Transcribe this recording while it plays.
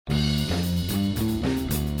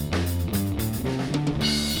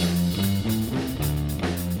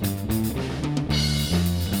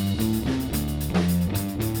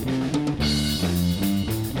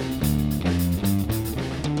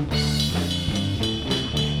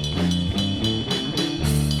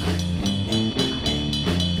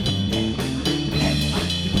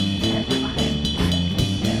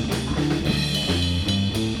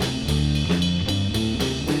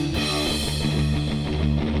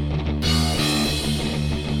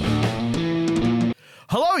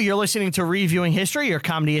Hello, you're listening to Reviewing History, your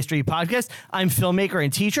comedy history podcast. I'm filmmaker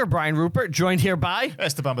and teacher Brian Rupert, joined here by...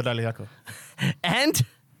 Esteban Batalla. And...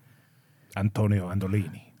 Antonio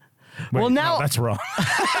Andolini. Wait, well, now... no, that's wrong.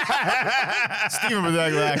 Steven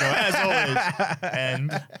Batalla, as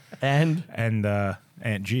always. And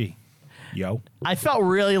Aunt G. Yo. I felt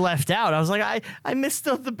really left out. I was like, I missed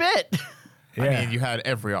the bit. Yeah. I mean, you had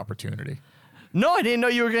every opportunity. No, I didn't know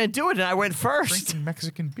you were going to do it, and I went first. Drinking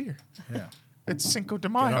Mexican beer. Yeah. It's Cinco de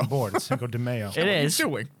Get Mayo. on board. It's Cinco de Mayo. It is. What are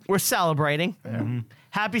you doing? We're celebrating.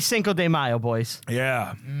 Happy Cinco de Mayo, boys.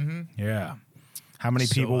 Yeah. Yeah. How many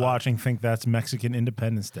people watching think that's Mexican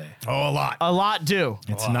Independence Day? Oh, a lot. A lot do.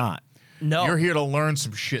 It's not. No. You're here to learn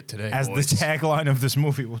some shit today, As boys. the tagline of this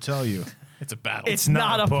movie will tell you. It's a battle. It's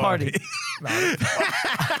not a party. All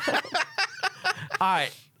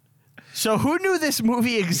right. So who knew this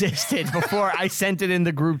movie existed before I sent it in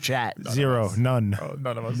the group chat? Zero. None. Oh,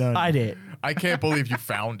 none of us. None. I did. I can't believe you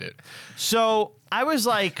found it. So I was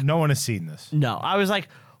like, No one has seen this. no. I was like,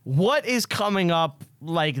 what is coming up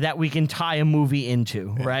like that we can tie a movie into,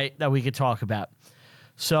 right? That we could talk about.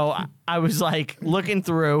 So I was like looking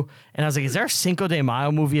through, and I was like, is there a Cinco de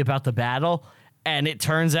Mayo movie about the battle? And it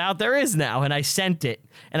turns out there is now, and I sent it.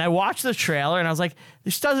 And I watched the trailer, and I was like,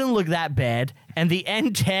 this doesn't look that bad. And the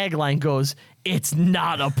end tagline goes, it's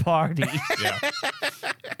not a party. Yeah.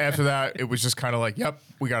 After that, it was just kind of like, yep,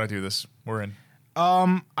 we got to do this. We're in.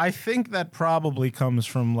 I think that probably comes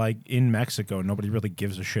from, like, in Mexico, nobody really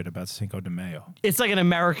gives a shit about Cinco de Mayo. It's like an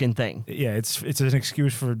American thing. Yeah, it's an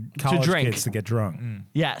excuse for college drink. kids to get drunk.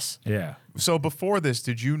 Yes. Yeah. So before this,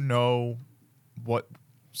 did you know what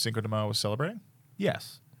Cinco de Mayo was celebrating?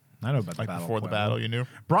 Yes. I know about the Like Battle before of the Puebla. battle, you knew?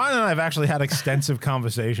 Brian and I have actually had extensive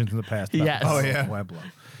conversations in the past about Yes. the Battle Oh, yeah. of Puebla.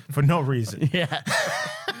 For no reason. Yeah.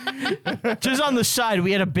 Just on the side,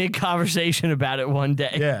 we had a big conversation about it one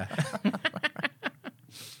day. Yeah.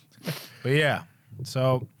 But yeah.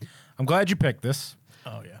 So I'm glad you picked this.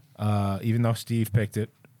 Oh, yeah. Even though Steve picked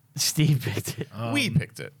it. Steve picked it. We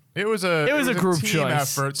picked it. It was a group team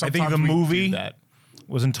choice. effort. I think Sometimes the we do movie that.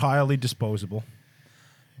 was entirely disposable.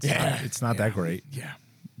 It's not that great. Yeah.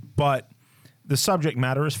 But the subject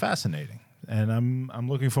matter is fascinating. And I'm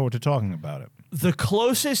looking forward to talking about it. The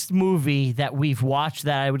closest movie that we've watched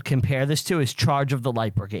that I would compare this to is Charge of the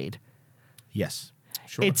Light Brigade. Yes.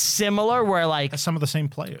 Sure. It's similar where like, Has some of the same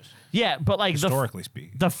players, yeah, but like historically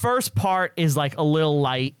speaking. the first part is like a little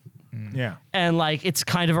light Yeah. and like it's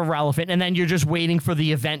kind of irrelevant. And then you're just waiting for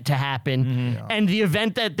the event to happen. And the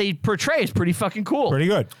event that they portray is pretty fucking cool. Pretty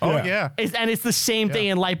good. Oh, yeah. And it's the same thing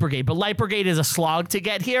in Light Brigade, but Light Brigade is a slog to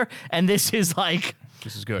get here. And this is like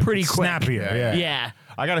This is good. pretty quick. Snappier. Yeah, Yeah. Yeah.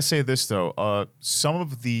 I got to say this, though. Some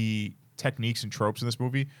of the techniques and tropes in this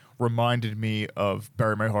movie reminded me of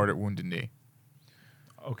Bury My Heart at Wounded Knee.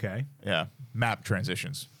 Okay. Yeah. Map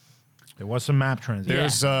transitions. There was some map transition.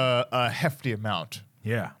 There's a hefty amount.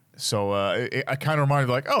 Yeah. So I kind of reminded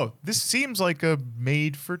me, like, oh, this seems like a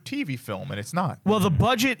made-for-TV film, and it's not. Well, the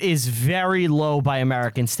budget is very low by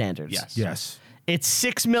American standards. Yes. Yes. It's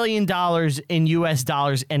 $6 million in US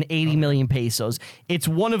dollars and 80 million pesos. It's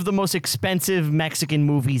one of the most expensive Mexican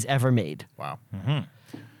movies ever made. Wow.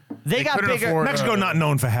 They got couldn't bigger afford, Mexico not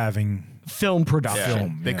known for having film production.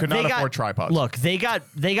 Film, They yeah. could not afford tripods. Look, they got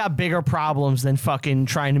bigger problems than fucking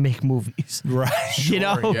trying to make movies. right. You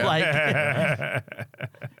know, yeah. like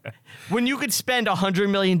when you could spend $100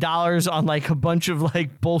 million on like a bunch of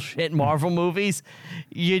like bullshit Marvel movies,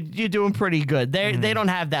 you're doing pretty good. They don't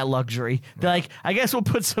have that luxury. They're like, I guess we'll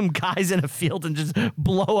put some guys in a field and just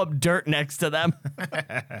blow up dirt next to them.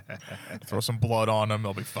 Throw some blood on them,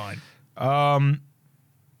 they'll be fine.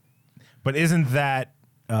 But isn't that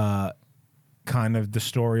kind of the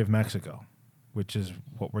story of Mexico, which is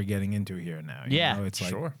what we're getting into here now? You Yeah. know, it's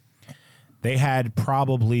like Sure. they had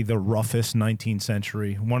probably the roughest 19th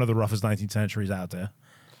century, one of the roughest 19th centuries out there.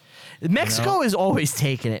 Mexico is always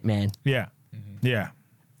taking it, man. Yeah. Yeah.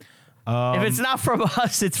 If it's not from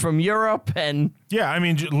us, it's from Europe and Yeah, I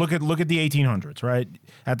mean, look at the 1800s, right?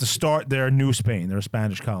 At the start, they're New Spain. They're a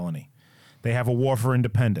Spanish colony. They have a war for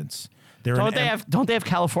independence. don't they have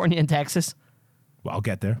California and Texas? Well, I'll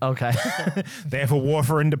get there. Okay. They have a war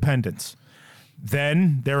for independence.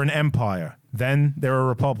 Then they're an empire. Then they're a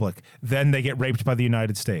republic. Then they get raped by the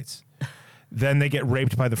United States. Then they get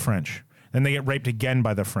raped by the French. Then they get raped again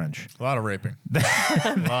by the French. A lot of raping.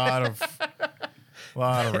 a lot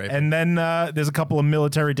of raping. And then there's a couple of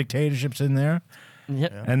military dictatorships in there.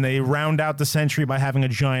 Yep. And they round out the century by having a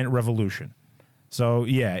giant revolution. So,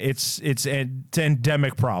 yeah, it's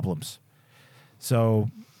endemic problems. So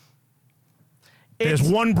There's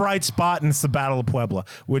one bright spot, and it's the Battle of Puebla,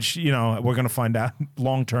 which, we're going to find out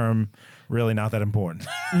long term, really not that important.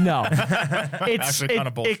 No.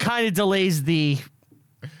 It kind of delays the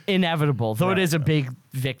inevitable, though it is a big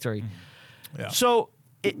victory. Yeah. So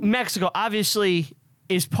Mexico obviously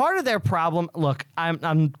is part of their problem. Look, I'm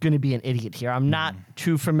going to be an idiot here. I'm not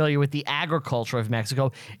too familiar with the agriculture of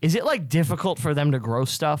Mexico. Is it like difficult for them to grow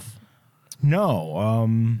stuff? No,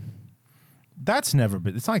 that's never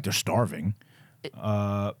been. It's not like they're starving.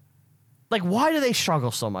 Like, why do they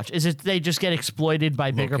struggle so much? Is it they just get exploited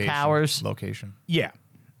by bigger powers? Location. Yeah,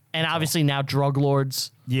 And obviously now drug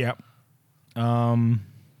lords. yeah.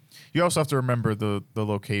 You also have to remember the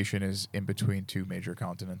location is in between two major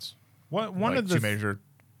continents. One of the two major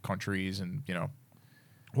countries, and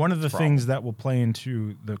one of the problem. things that will play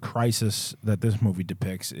into the crisis that this movie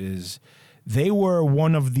depicts is they were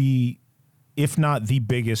one of the, if not the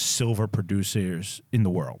biggest silver producers in the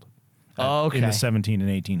world. In the 17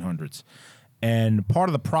 and 1800s. And part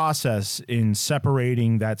of the process in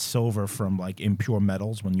separating that silver from like impure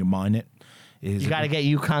metals when you mine it is You got to get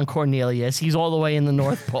Yukon Cornelius. He's all the way in the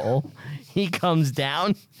North Pole. He comes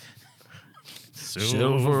down.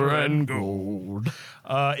 Silver and gold.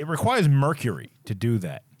 It requires mercury to do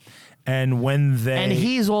that. And when they And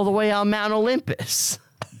he's all the way on Mount Olympus.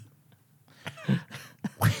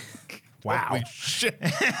 wow. Holy shit.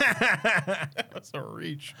 That's a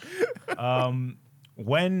reach.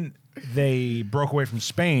 When they broke away from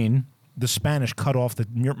Spain, the Spanish cut off the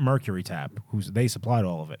mercury tap, they supplied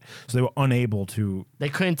all of it. So they were unable to. They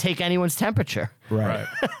couldn't take anyone's temperature. Right.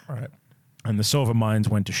 Right. And the silver mines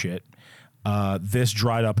went to shit. This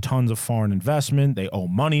dried up tons of foreign investment. They owe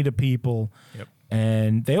money to people. Yep.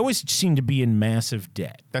 And they always seem to be in massive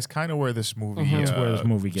debt. That's kind of where this movie That's where this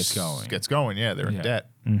movie gets going. Gets going, yeah. They're in Yeah. debt.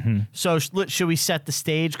 So should we set the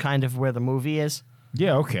stage kind of where the movie is?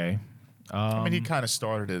 Yeah, okay. I mean, he kind of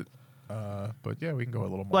started it, but yeah, we can go a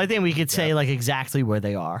little more. Well, I think we could say like exactly where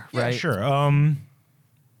they are, Yeah, right? sure.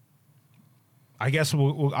 I guess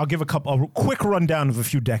I'll give a quick rundown of a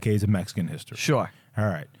few decades of Mexican history. Sure. All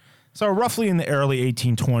right. So roughly in the early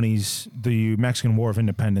 1820s, the Mexican War of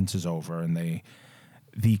Independence is over, and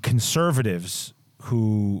the conservatives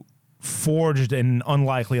who forged an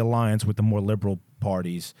unlikely alliance with the more liberal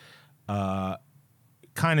parties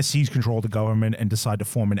kind of seize control of the government and decide to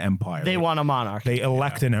form an empire. They want a monarch. They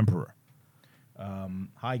elect an emperor.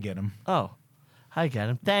 Hi, get him. Oh, I get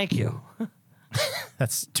him. Thank you.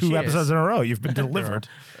 That's two Cheers. episodes in a row. You've been delivered.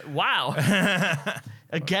 Wow.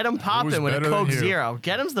 Get him popping with a better than Coke you? Zero.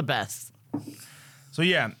 Get him's the best. So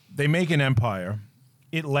yeah, they make an empire.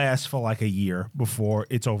 It lasts for like a year before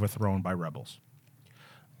it's overthrown by rebels.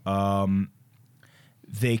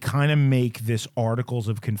 They kind of make this Articles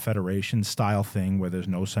of Confederation style thing where there's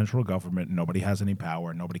no central government, nobody has any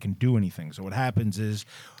power, nobody can do anything. So what happens is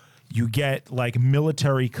you get like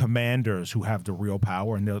military commanders who have the real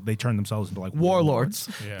power, and they turn themselves into like Warlords.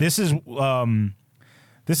 Yeah. This is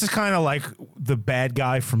kind of like the bad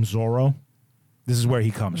guy from Zorro. This is where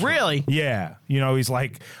he comes from. Really? Yeah. He's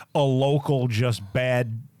like a local, just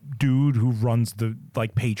bad dude who runs the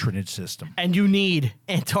like patronage system. And you need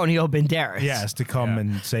Antonio Banderas. Yes, to come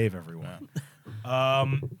and save everyone.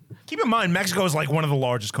 Keep in mind, Mexico is like one of the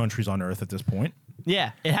largest countries on Earth at this point.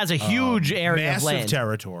 Yeah. It has a huge area of Massive land.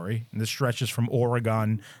 territory. And this stretches from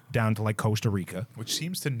Oregon down to like Costa Rica. Which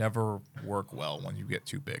seems to never work well when you get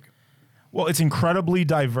too big. Well, it's incredibly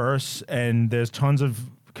diverse, and there's tons of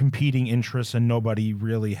competing interests, and nobody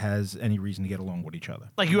really has any reason to get along with each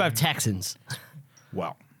other. Like you have Texans.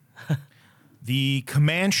 Well, the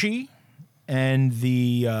Comanche and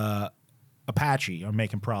the Apache are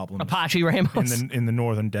making problems Apache Ramos. in the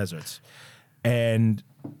northern deserts, and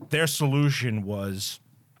their solution was,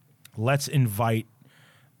 let's invite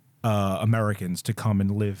Americans to come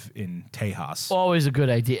and live in Tejas. Always a good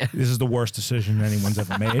idea. This is the worst decision anyone's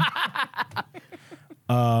ever made.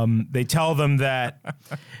 They tell them that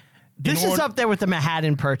This is up there with the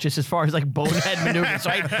Manhattan Purchase as far as like bonehead maneuvers,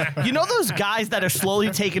 right? You know those guys that are slowly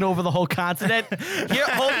taking over the whole continent? Here,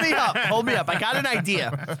 hold me up. Hold me up. I got an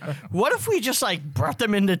idea. What if we just like brought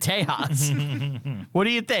them into Tejas? What do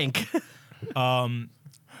you think?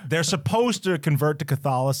 they're supposed to convert to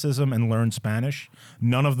Catholicism and learn Spanish.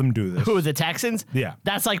 None of them do this. Who, the Texans? Yeah.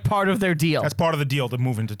 That's like part of their deal. That's part of the deal to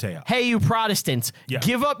move into Tejas. Hey, you Protestants, Yeah.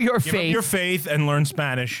 give up your Give faith. up your faith and learn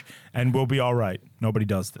Spanish, and we'll be all right. Nobody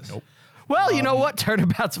does this. Nope. Well, you know what?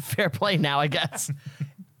 Turnabout's a fair play now, I guess.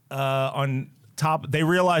 On top, they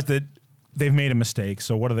realize that they've made a mistake.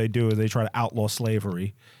 So what do? They try to outlaw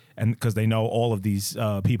slavery, and because they know all of these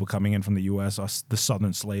people coming in from the U.S. are the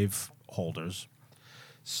Southern slave holders.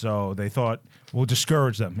 So they thought, we'll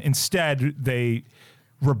discourage them. Instead, they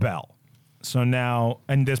rebel. So now,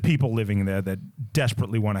 and there's people living there that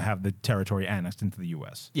desperately want to have the territory annexed into the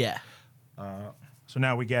U.S. Yeah. So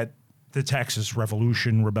now we get the Texas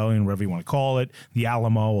Revolution, Rebellion, whatever you want to call it, the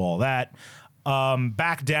Alamo, all that.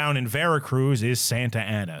 Back down in Veracruz is Santa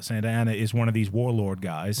Anna. Santa Anna is one of these warlord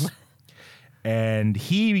guys. And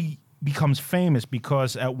he becomes famous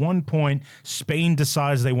because at one point, Spain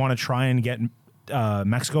decides they want to try and get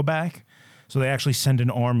Mexico back. So they actually send an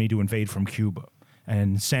army to invade from Cuba.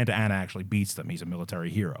 And Santa Anna actually beats them. He's a military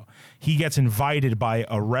hero. He gets invited by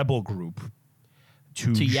a rebel group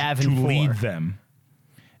to Yavin lead 4. them.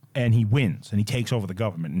 And he wins, and he takes over the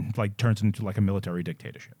government and like turns it into like a military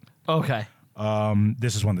dictatorship. Okay.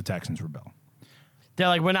 This is when the Texans rebel. They're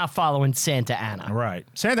like, we're not following Santa Anna. Right.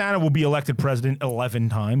 Santa Anna will be elected president 11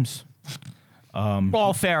 times.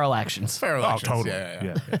 All fair elections. Fair elections. Oh, totally.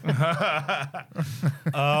 Yeah.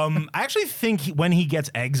 I actually think when he gets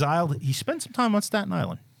exiled, he spends some time on Staten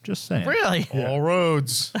Island. Just saying. Really? All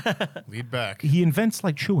roads lead back. He invents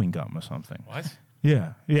like chewing gum or something. What?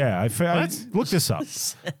 Yeah. I look this up.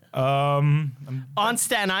 On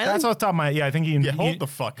Staten Island? That's off the top of my. Yeah, I think he. Hold the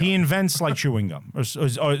fuck He up. invents like chewing gum or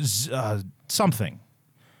something.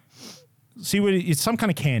 See what? It's some kind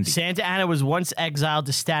of candy. Santa Anna was once exiled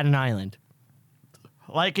to Staten Island.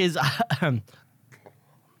 Like his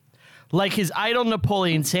idol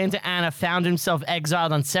Napoleon, Santa Anna found himself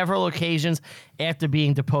exiled on several occasions after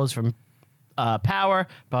being deposed from power.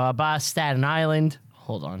 Blah, blah, blah, Staten Island.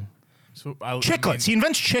 Hold on. So Chiclets. He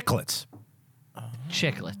invents chiclets.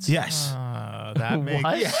 Chiclets. Yes. That makes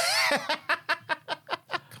What?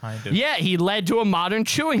 kind of. Yeah, he led to a modern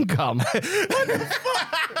chewing gum.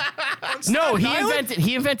 No,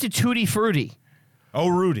 he invented Tutti Frutti. Oh,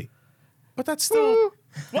 Rudy. But that's still.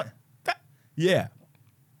 What? Yeah.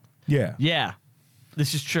 Yeah. Yeah,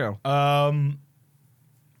 this is true. But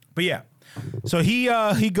yeah. So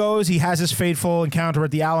he goes, he has his fateful encounter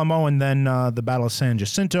at the Alamo and then the Battle of San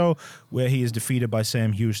Jacinto, where he is defeated by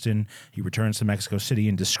Sam Houston. He returns to Mexico City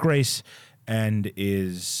in disgrace and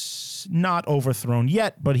is not overthrown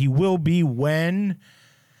yet, but he will be when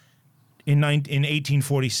in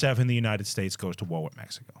 1847 the United States goes to war with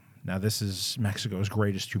Mexico. Now this is Mexico's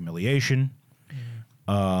greatest humiliation.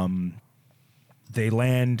 They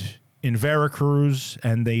land in Veracruz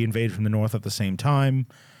and they invade from the north at the same time.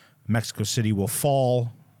 Mexico City will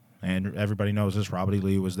fall, and everybody knows this. Robert E.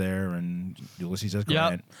 Lee was there, and Ulysses S.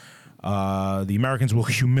 Grant. The Americans will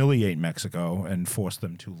humiliate Mexico and force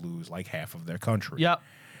them to lose like half of their country. Yep.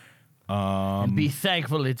 And be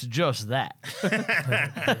thankful it's just that.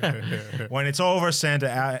 When it's over,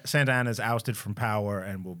 Santa Anna is ousted from power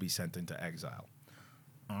and will be sent into exile.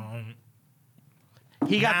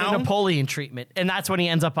 He got Now- the Napoleon treatment, and that's when he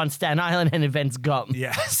ends up on Staten Island and invents gum.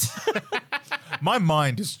 Yes. My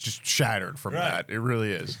mind is just shattered from Right. that. It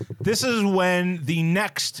really is. This is when the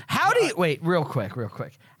next... How do you wait? Real quick.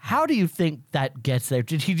 How do you think that gets there?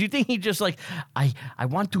 Did you think he just like I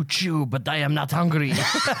want to chew, but I am not hungry?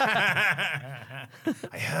 I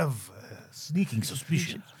have sneaking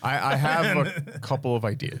suspicion. I have a couple of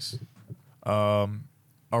ideas.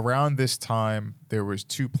 Around this time, there was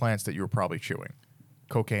two plants that you were probably chewing,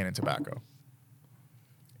 cocaine and tobacco.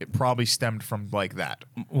 It probably stemmed from like that.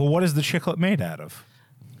 Well, what is the chiclet made out of?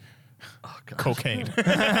 Cocaine.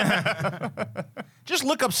 Just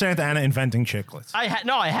look up Santa Anna inventing chiclets. I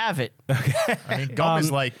have it. I mean, gum is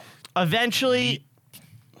like Eventually,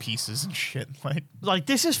 pieces and shit. Like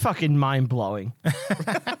this is fucking mind blowing.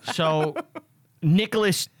 So,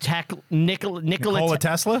 Nikola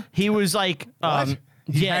Tesla? he was like,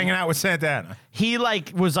 He's hanging out with Santa Anna. he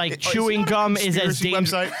like was like chewing gum is as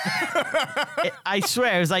dangerous. website. I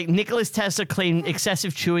swear, it was like Nicholas Tesla claimed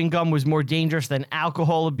excessive chewing gum was more dangerous than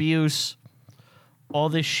alcohol abuse. All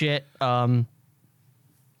this shit.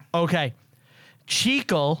 Okay.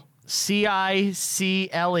 Chicle,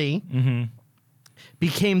 C-I-C-L-E,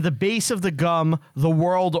 became the base of the gum the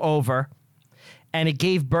world over, and it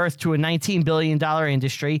gave birth to a $19 billion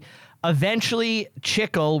industry. Eventually,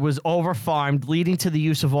 chicle was overfarmed, leading to the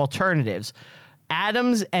use of alternatives.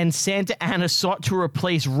 Adams and Santa Anna sought to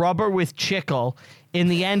replace rubber with chicle. In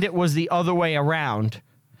the end, it was the other way around.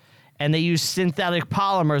 And they used synthetic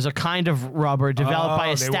polymers, a kind of rubber developed by a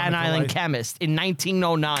they Staten wanted to, Island like- chemist in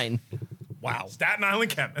 1909. Wow. Staten Island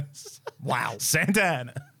chemists. Wow. Santa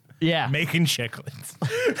Anna. Yeah. Making chiclets.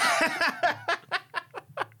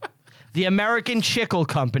 The American Chicle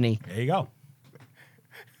Company. There you go.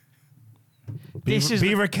 This is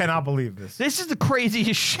Beaver cannot believe this. This is the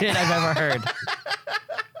craziest shit I've ever heard.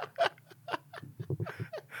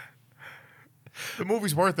 The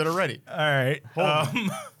movie's worth it already. All right.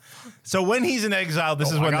 So when he's in exile,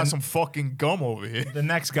 this is I when got some fucking gum over here. the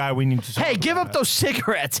next guy we need to talk Hey, give about. up those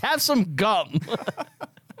cigarettes. Have some gum.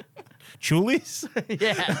 Chulis.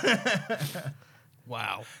 Yeah.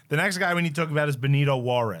 Wow. The next guy we need to talk about is Benito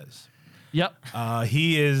Juarez. Yep.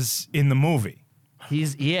 He is in the movie. He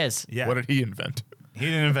is. Yeah. What did he invent? He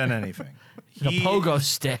didn't invent anything. A pogo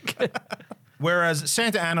stick. Whereas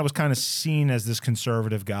Santa Anna was kind of seen as this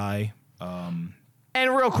conservative guy.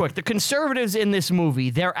 And real quick, the conservatives in this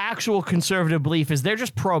movie, their actual conservative belief is they're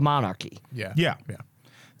just pro-monarchy. Yeah. Yeah. Yeah.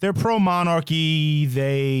 They're pro-monarchy.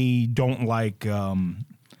 They don't like,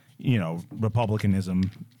 republicanism.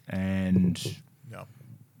 And Yeah.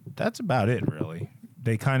 that's about it, really.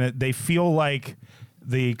 They feel like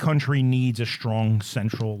the country needs a strong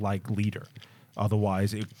central leader.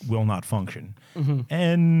 Otherwise, it will not function.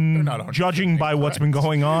 And not 100% judging by what's been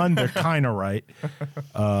going on, they're kind of right.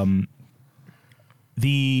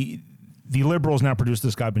 The liberals now produce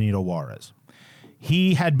this guy, Benito Juarez.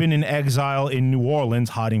 He had been in exile in New Orleans,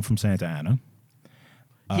 hiding from Santa Anna.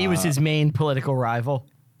 He was his main political rival.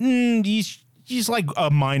 He's like a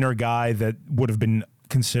minor guy that would have been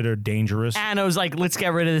considered dangerous. Anna was like, let's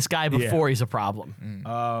get rid of this guy before he's a problem.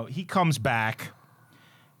 He comes back,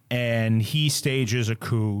 and he stages a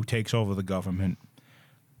coup, takes over the government,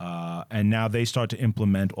 and now they start to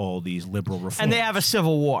implement all these liberal reforms. And they have a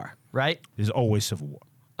civil war, right? There's always civil war.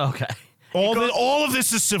 Okay. All of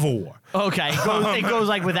this is civil war. Okay. It goes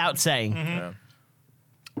like without saying. Yeah.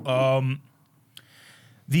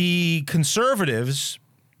 The conservatives,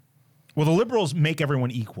 the liberals make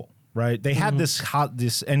everyone equal, right? They had this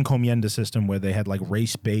encomienda system where they had like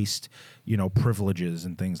race-based, privileges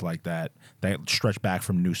and things like that stretched back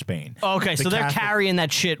from New Spain. Okay, so they're carrying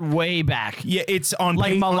that shit way back. Yeah, it's on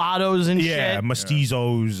Like mulattoes and shit. Yeah,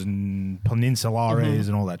 mestizos and peninsulares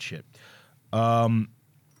and all that shit.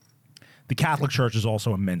 The Catholic Church is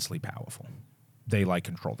also immensely powerful. They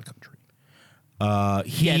control the country.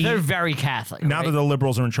 They're very Catholic. Now right? that the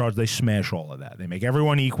liberals are in charge, they smash all of that. They make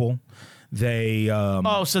everyone equal. They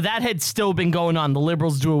so that had still been going on. The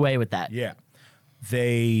liberals do away with that. yeah,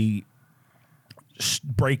 they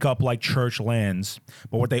break up church lands.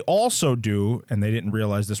 But what they also do, and they didn't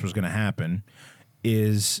realize this was going to happen,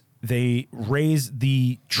 is they raise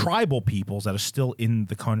the tribal peoples that are still in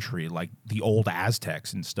the country, like the old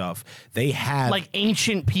Aztecs and stuff. They have Like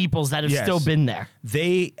ancient peoples that have Yes. still been there.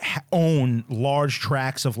 they own large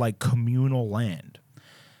tracts of communal land.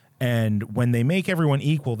 And when they make everyone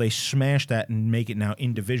equal, they smash that and make it now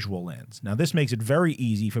individual lands. Now, this makes it very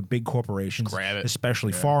easy for big corporations, Grab it.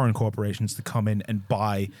 especially foreign corporations, to come in and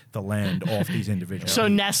buy the land off these individuals. So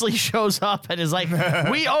Nestle shows up and is like,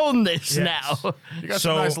 we own this now. You got So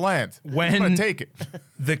some nice land. when- I'm gonna take it.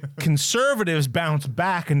 The conservatives bounce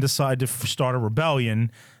back and decide to start a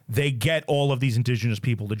rebellion. They get all of these indigenous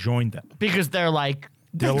people to join them. Because they're like,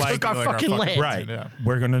 they They're took our like our fucking fucking- land. Right. Yeah.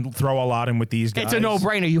 We're going to throw a lot in with these guys. It's a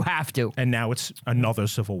no-brainer. You have to. And now it's another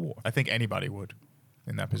civil war. I think anybody would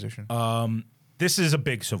in that position. This is a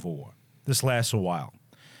big civil war. This lasts a while.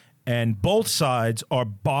 And both sides are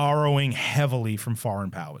borrowing heavily from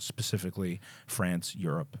foreign powers, specifically France,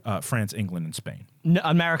 France, England, and Spain. No,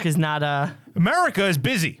 America's not America is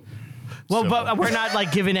busy. well, but we're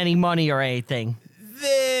not giving any money or anything.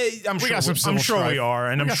 I'm sure, got some civil we strife. are,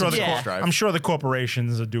 and We I'm got sure some the civil strife. I'm sure the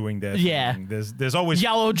corporations are doing their Yeah. thing. There's always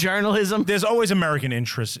Yellow journalism. there's always American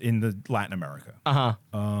interests in the Latin America.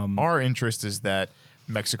 Our interest is that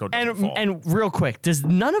Mexico doesn't fall. And real quick, does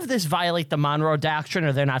none of this violate the Monroe Doctrine,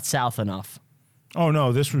 or they're not south enough? Oh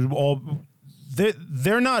no, this was all.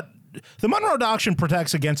 They're not. The Monroe Doctrine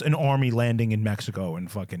protects against an army landing in Mexico and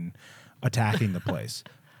fucking attacking the place.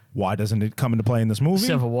 Why doesn't it come into play in this movie?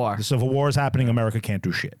 Civil War. The Civil War is happening. America can't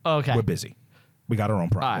do shit. Okay. We're busy. We got our own All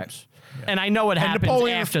problems. right. And I know what happens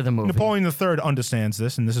after the movie. Napoleon III understands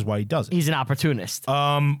this, and this is why he does it. He's an opportunist.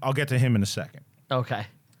 I'll get to him in a second. Okay.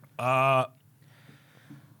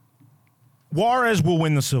 Juarez will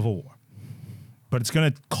win the Civil War, but it's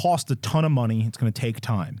going to cost a ton of money. It's going to take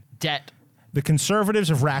time. Debt. The conservatives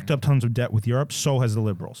have racked up tons of debt with Europe, so has the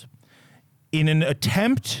liberals. In an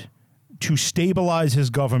attempt to stabilize his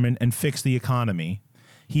government and fix the economy,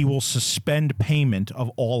 he will suspend payment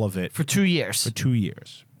of all of it For 2 years. for 2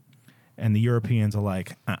 years. And the Europeans are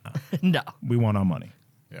like, No. we want our money.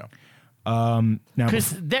 yeah. Now,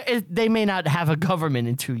 Because they may not have a government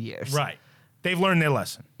in 2 years. right. They've learned their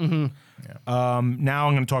lesson. Yeah. Now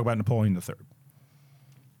I'm going to talk about Napoleon III.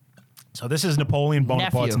 So this is Napoleon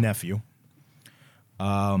Bonaparte's nephew.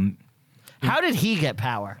 How did he get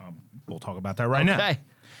power? We'll talk about that right now. Okay.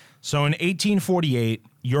 So in 1848,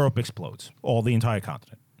 Europe explodes, the entire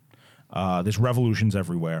continent. There's revolutions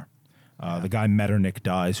everywhere. The guy Metternich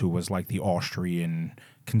dies, who was like the Austrian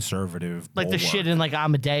conservative. Like the shit in like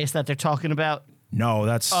Amadeus that they're talking about. No,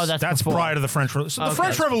 that's before. prior to the French Revolution. So the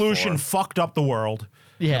French Revolution fucked up the world.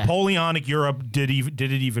 Yeah. Napoleonic Europe did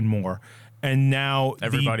it even more. And now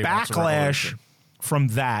Everybody the wants a backlash revolution. from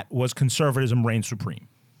that was conservatism reigned supreme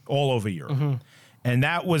all over Europe. And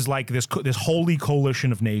that was like this holy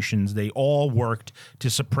coalition of nations. They all worked to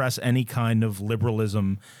suppress any kind of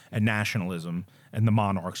liberalism and nationalism. And the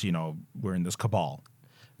monarchs, were in this cabal.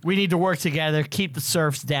 We need to work together, keep the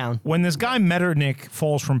serfs down. When this guy Metternich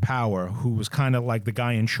falls from power, who was kind of like the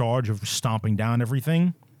guy in charge of stomping down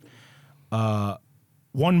everything,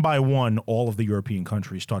 one by one, all of the European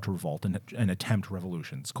countries start to revolt and attempt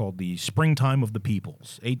revolutions called the Springtime of the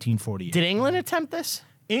Peoples, 1848. Did England attempt this?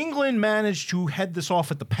 England managed to head this off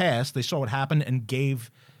at the pass. They saw what happened and gave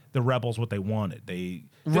the rebels what they wanted. This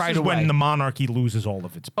Right is away. when the monarchy loses all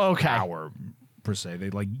of its Okay. power, per se. They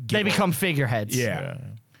They become figureheads. Yeah.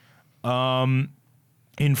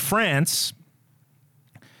 In France,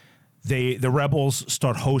 the rebels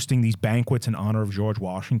start hosting these banquets in honor of George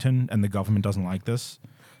Washington, and the government doesn't like this.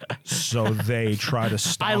 So they try to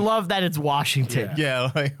stop. I love that it's Washington. Yeah.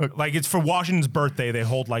 Yeah, Like it's for Washington's birthday, they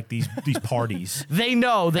hold like these parties. They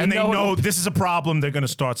know. And they know this is a problem, they're going to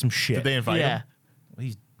start some shit. did they invite Yeah. him?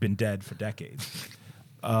 He's been dead for decades.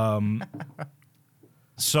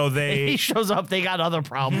 So they He shows up, they got other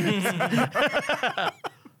problems.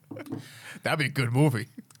 That'd be a good movie.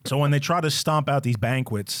 So when they try to stomp out these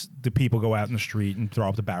banquets, the people go out in the street and throw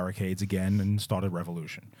up the barricades again and start a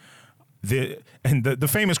revolution. The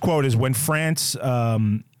famous quote is when France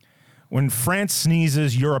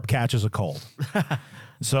sneezes, Europe catches a cold.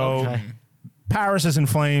 So Okay. Paris is in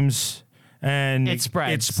flames and It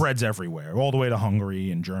spreads. It spreads everywhere, all the way to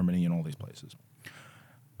Hungary and Germany and all these places.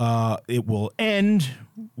 It will end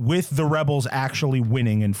with the rebels actually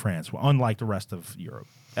winning in France, unlike the rest of Europe.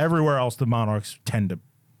 Everywhere else, the monarchs tend to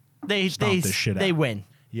stomp this shit out. They win.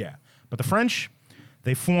 Yeah, but the French,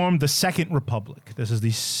 they formed the Second Republic. This is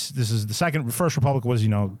the second. First Republic was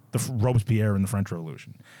the Robespierre and the French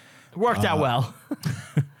Revolution. Worked out well.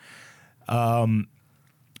 The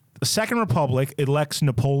Second Republic elects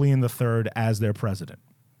Napoleon III as their president.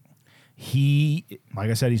 He,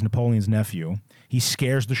 like I said, he's Napoleon's nephew. He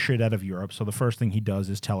scares the shit out of Europe. So the first thing he does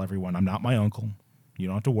is tell everyone, "I'm not my uncle. You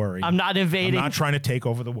don't have to worry. I'm not invading. I'm not trying to take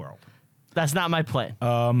over the world." That's not my plan.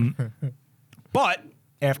 But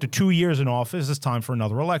after 2 years in office, it's time for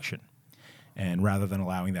another election. And rather than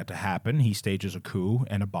allowing that to happen, he stages a coup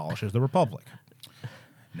and abolishes the republic.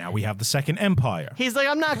 Now we have the Second Empire. He's like,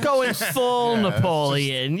 I'm not going full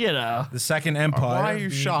Napoleon, The Second Empire. Why are you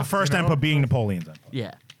shocked, The first empire being Napoleon's empire.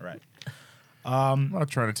 Yeah. Right. I'm not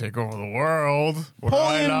trying to take over the world. Would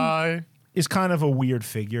Napoleon- I? Is kind of a weird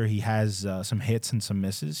figure. He has some hits and some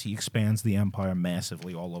misses. He expands the empire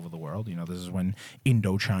massively all over the world. This is when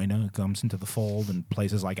Indochina comes into the fold, and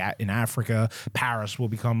places like in Africa, Paris will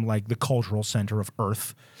become like the cultural center of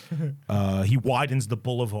Earth. He widens the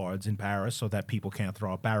boulevards in Paris so that people can't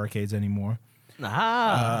throw up barricades anymore.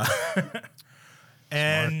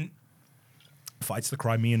 And fights the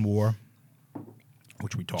Crimean War,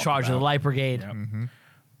 which we talked Charge about. of the Light Brigade.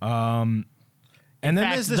 And then In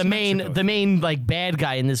there's fact, this the main like bad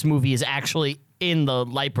guy in this movie is actually in the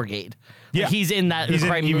Light Brigade. Yeah. Like, he's in that. He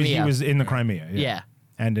Crimea. was in the Crimea. Yeah.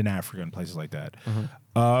 And in Africa and places like that.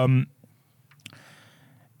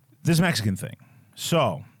 This Mexican thing.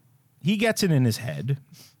 So he gets it in his head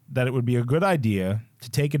that it would be a good idea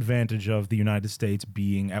to take advantage of the United States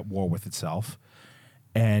being at war with itself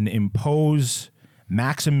and impose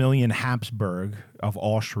Maximilian Habsburg of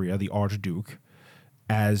Austria, the Archduke,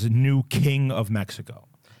 as new king of Mexico.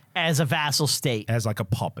 As a vassal state. As like a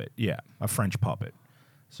puppet, a French puppet.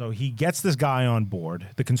 So he gets this guy on board.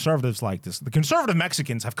 The conservatives like this. The conservative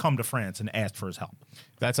Mexicans have come to France and asked for his help.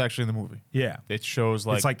 That's actually in the movie. Yeah. It shows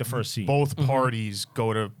It's like the first scene. both parties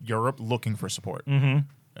go to Europe looking for support.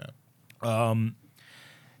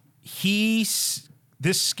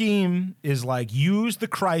 This scheme is like use the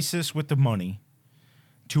crisis with the money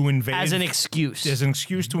to invade. As an excuse. As an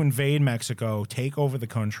excuse to invade Mexico, take over the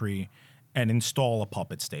country, and install a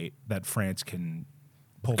puppet state that France can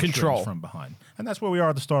pull the Control. strings from behind. And that's where we are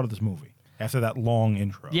at the start of this movie, after that long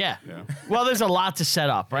intro. Yeah. Well, there's a lot to set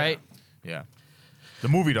up, right? Yeah. The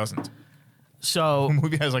movie doesn't. So The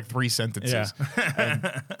movie has like 3 sentences.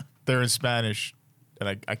 And they're in Spanish,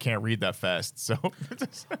 and I can't read that fast. So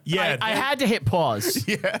Yeah. I had to hit pause.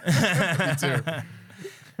 me too.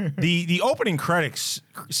 The opening credits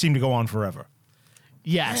seem to go on forever.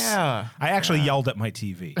 Yes. Yeah. I actually yelled at my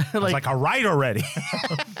TV. I was Like- like, all right already.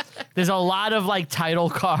 There's a lot of like title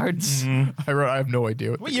cards. I have no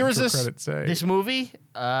idea what year is intro this? credits say. This movie,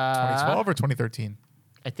 2012 or 2013?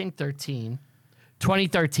 I think 2013.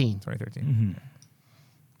 2013.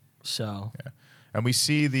 So Yeah. And we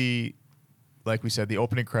see like we said, the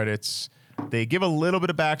opening credits. They give a little bit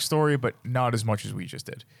of backstory, but not as much as we just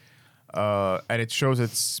did. And it shows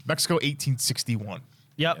it's Mexico 1861.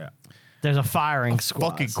 yep. Yeah. There's a firing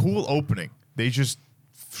squad. Fucking cool opening. They just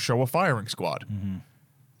show a firing squad.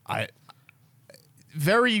 I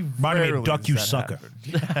very Might have rarely made Duck does You that Sucker.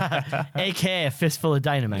 happen. AKA a fistful of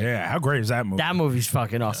dynamite. Yeah, how great is that movie? That movie's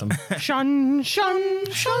fucking awesome. Shun, shun,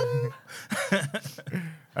 shun.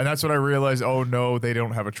 And that's when I realized, oh no, they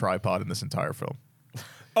don't have a tripod in this entire film.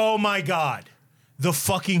 Oh my God. The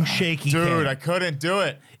fucking shaky Dude, cam. I couldn't do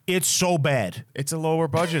it. It's so bad. It's a lower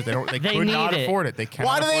budget. They They could not need it. afford it. They cannot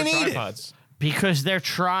Why do they afford need it? tripods. Because they're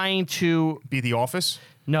trying to Be The Office.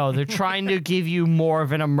 no, they're trying to give you more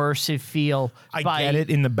of an immersive feel. I by, get it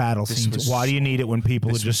in the battle scenes. was Why do you need it when people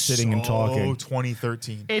are This just was sitting and so talking?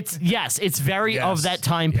 2013. It's very Yes, of that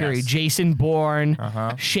time period. yes. Jason Bourne,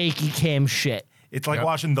 shaky cam shit. It's like Yep.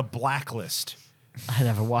 watching The Blacklist. I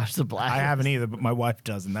never watched the Black. I haven't either, but my wife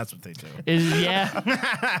does, and that's what they do.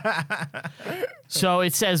 Yeah. So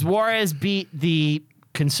it says Juarez beat the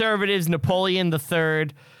conservatives, Napoleon III,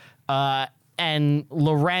 and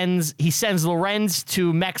Lorenz. He sends Lorenz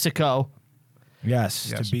to Mexico, Yes,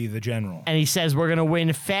 Yes. to be the general. and he says we're gonna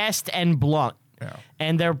win fast and blunt. Yeah.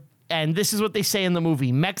 And this is what they say in the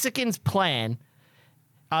movie. Mexicans' plan.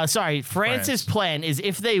 France's France. plan is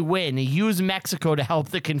if they win, use Mexico to help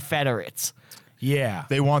the Confederates. Yeah.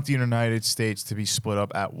 They want the United States to be split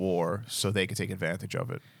up at war so they can take advantage of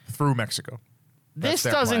it through Mexico. This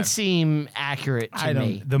their doesn't plan. seem accurate to I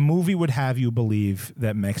me. don't. The movie would have you believe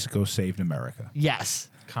that Mexico saved America, Yes.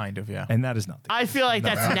 Kind of, yeah. and that is nothing. I feel like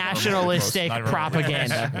that's not remotely nationalistic close. Not remotely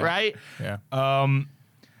propaganda, right? Yeah.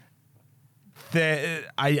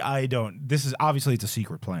 I don't. This is obviously it's a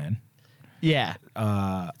secret plan. Yeah.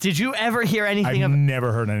 Did you ever hear anything I've of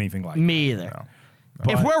never heard anything like me either? No.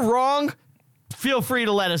 that. If we're wrong, feel free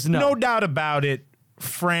to let us know. No doubt about it,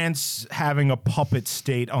 France having a puppet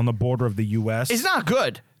state on the border of the U.S. It's not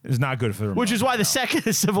good, is not good for the which is why the second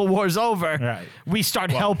the Civil War's over, Right. we start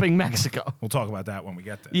helping Mexico. We'll talk about that when we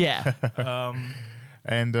get there. Yeah.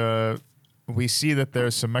 And we see that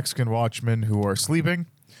there's some Mexican watchmen who are sleeping.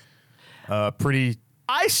 Pretty.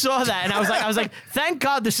 I saw that and I was like, thank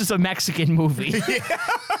God this is a Mexican movie.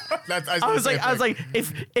 I was like,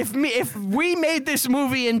 if we made this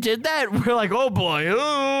movie and did that, we're like, oh boy.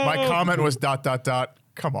 Oh. My comment was ...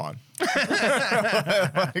 Come on.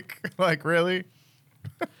 like really?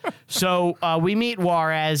 So we meet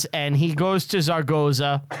Juarez and he goes to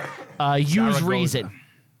Zaragoza. Use Zaragoza. reason.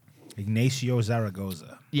 Ignacio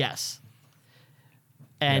Zaragoza. Yes.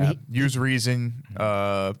 And Yeah. Use reason.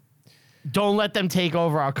 don't let them take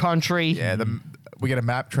over our country. Yeah, we get a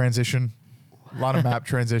map transition. A lot of map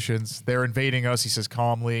transitions. They're invading us. He says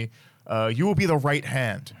calmly, "You will be the right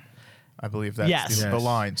hand." I believe that's Yes. the Yes.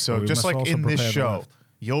 line. So But we just must like also in this prepare the show, left.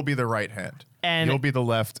 you'll be the right hand, And- you'll be the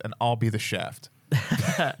left, and I'll be the shaft.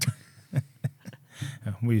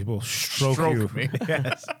 We will stroke you. me.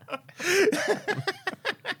 Yes.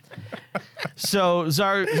 So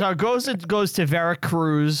Zaragoza goes to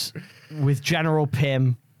Veracruz with General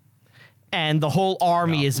Pim, and the whole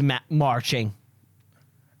army is marching,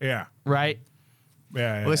 Yeah. right?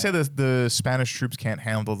 Yeah. Well, they say that the Spanish troops can't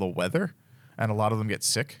handle the weather, and a lot of them get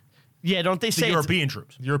sick. Yeah, don't they the say European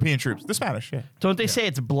troops. European troops, the Spanish, yeah. don't they say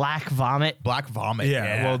it's black vomit? Black vomit.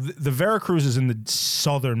 Yeah. Well, the Veracruz is in the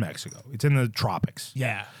southern Mexico. It's in the tropics.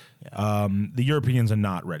 yeah. The Europeans are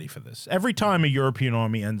not ready for this. Every time a European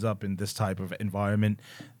army ends up in this type of environment,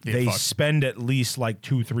 they fucked. spend at least like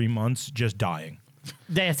 2-3 months just dying.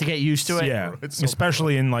 They have to get used to it. Yeah, It's so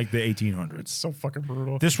especially in like the 1800s. So fucking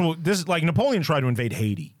brutal. This like Napoleon tried to invade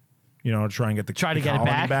Haiti, to try and get the Try to the get it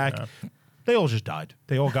colony back? They all just died.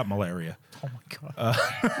 They all got malaria. Oh my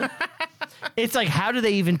god. It's like, how do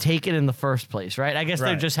they even take it in the first place, right? I guess they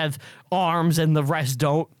Right. just have arms and the rest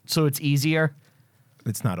don't, so it's easier.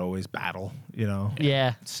 It's not always battle,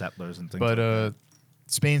 Yeah. settlers and things. But like that.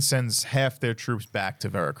 Spain sends half their troops back to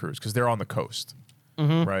Veracruz because they're on the coast,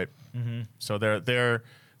 right? So they're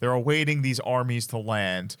awaiting these armies to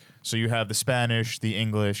land. So you have the Spanish, the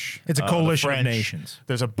English. It's a the coalition of French. nations.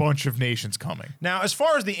 There's a bunch of nations coming. Now, as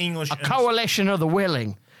far as the English, A coalition of the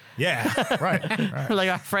willing, yeah, Right. like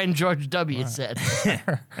our friend George W. said.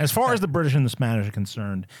 as far as the British and the Spanish are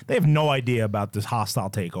concerned, they have no idea about this hostile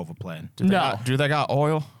takeover plan. No. Do they got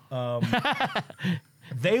oil?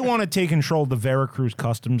 They want to take control of the Veracruz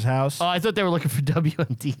Customs House. Oh, I thought they were looking for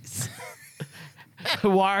WMDs.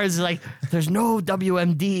 Juarez is like, there's no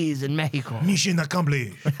WMDs in Mexico. Mission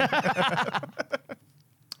accomplished.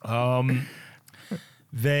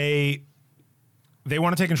 They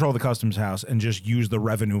want to take control of the customs house and just use the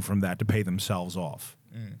revenue from that to pay themselves off.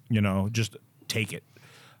 You know, just take it.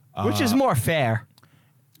 Which is more fair.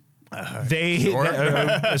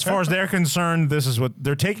 As far as they're concerned, this is what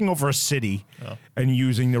they're taking over a city and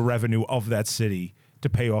using the revenue of that city to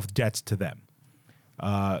pay off debts to them.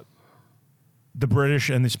 The British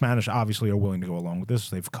and the Spanish obviously are willing to go along with this.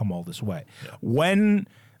 They've come all this way. Yeah. When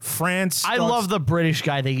France I love the British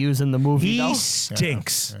guy they use in the movie, though. He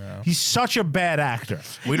stinks. Yeah. He's such a bad actor.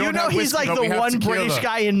 We don't know he's like the one British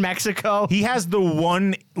guy in Mexico. He has the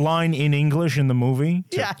one line in English in the movie.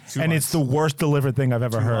 Yeah. And it's the worst delivered thing I've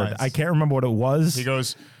ever heard. I can't remember what it was. He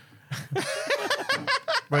goes,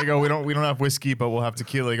 where you go, we don't have whiskey, but we'll have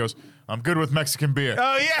tequila. He goes, I'm good with Mexican beer.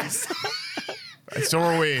 Oh, yes. So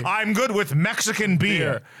are we. I'm good with Mexican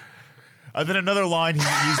beer. And then another line,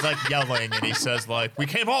 he's like yelling, and he says like, "We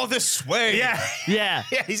came all this way." Yeah, yeah.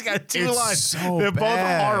 He's got two it's lines. So They're bad.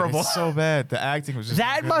 both horrible. It's so bad. The acting was just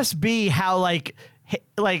that must be how like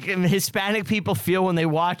Hispanic people feel when they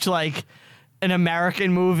watch like an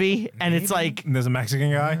American movie, and it's like There's a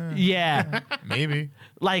Mexican guy. yeah, maybe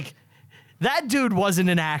like. That dude wasn't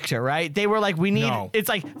an actor, right? They were like, we need. No. It's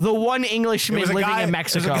like the one Englishman living in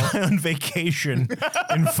Mexico. There was a guy on vacation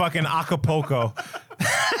in fucking Acapulco.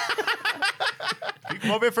 Come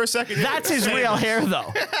over here for a second. That's his real hair,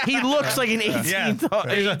 though. He looks like an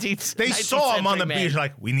 18th. They saw him on the beach,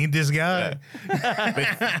 like, we need this guy. Yeah.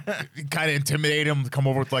 They kind of intimidate him to come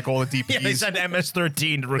over with like all the DPs. Yeah, they said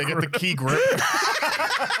MS-13 to They get the key grip.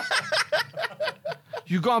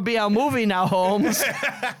 You're gonna be our movie now, Holmes.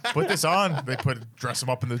 Put this on. They dress him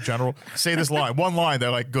up in the general. Say this line. One line.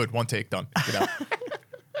 They're like, good. One take. Done. Get out.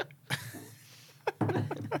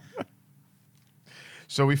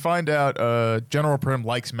 So we find out General Prim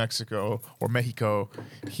likes Mexico or Mexico.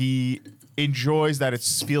 He enjoys that it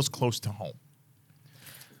feels close to home.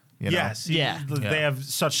 You know? Yes. Yeah. They have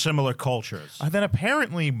such similar cultures. And then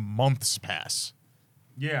apparently months pass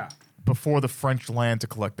Yeah. before the French land to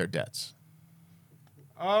collect their debts.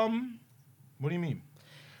 What do you mean?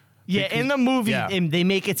 Yeah, in the movie, they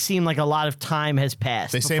make it seem like a lot of time has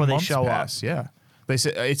passed They say before they months show pass. up. Yeah. They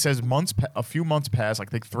say it says months, a few months pass,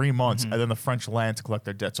 like 3 months, and then the French land to collect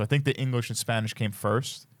their debt. So I think the English and Spanish came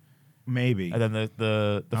first, Maybe. and then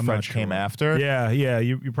the I'm French not came sure. after. Yeah,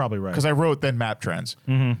 you're probably right. Because I wrote then map trends.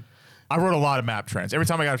 I wrote a lot of map trends. Every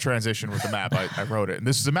time I got a transition with the map, I wrote it. And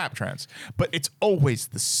this is a map trends, but it's always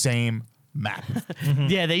the same map.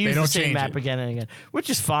 Yeah, they use don't the same change map it. again and again, which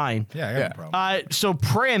is fine. Yeah, I got no problem. So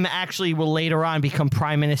Prim actually will later on become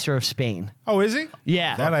Prime Minister of Spain. Oh, is he?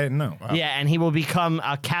 Yeah. That I didn't know. Yeah, and he will become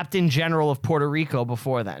a Captain General of Puerto Rico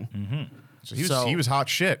before then. So he was hot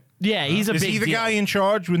shit. Yeah, he's a Is big he the deal. guy in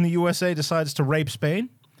charge when the USA decides to rape Spain?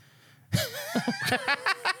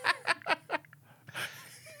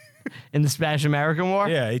 in the Spanish-American War?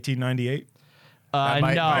 Yeah, 1898.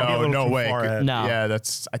 No. No too way. far ahead. No. Yeah,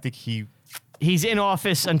 I think He's in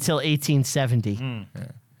office until 1870.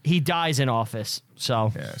 He dies in office,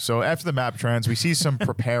 so... Yeah. So after the map trends, we see some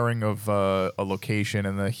preparing of a location,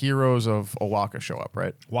 and the heroes of Oaxaca show up,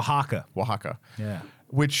 right? Oaxaca. Yeah.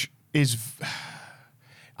 Which is,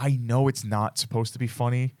 I know it's not supposed to be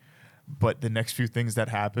funny, but the next few things that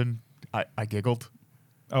happen, I giggled.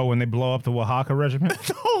 Oh, when they blow up the Oaxaca regiment?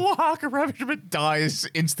 The Oaxaca regiment dies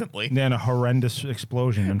instantly. Then a horrendous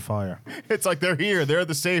explosion and fire. It's like they're here, they're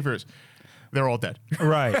the saviors. They're all dead.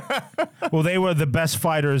 Right. Well, they were the best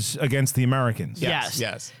fighters against the Americans.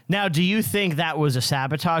 Yes. Now, do you think that was a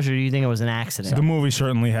sabotage, or do you think it was an accident? The movie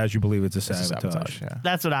certainly has you believe it's a It's a sabotage. yeah.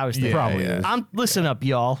 That's what I was thinking. Probably is. Listen up,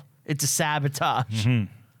 y'all. It's a sabotage.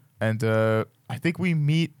 And I think we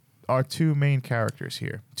meet our two main characters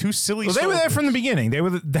here. Two silly Well, they were there soldiers. from the beginning.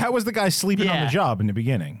 That was the guy sleeping on Yeah. the job in the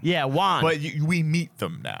beginning. Yeah, Juan. But we meet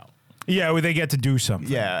them now. Yeah, well, they get to do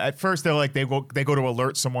something. Yeah, at first they're like they go to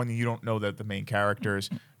alert someone, and you don't know that the main characters.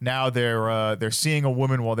 Now they're seeing a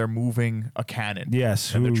woman while they're moving a cannon.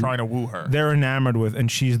 Yes, and they're who trying to woo her. They're enamored with, and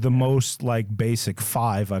she's the most like basic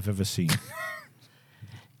 5 I've ever seen.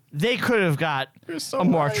 they could have got so a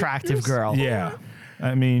more right. attractive girl. Yeah,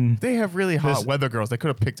 I mean, They have really hot weather girls. They could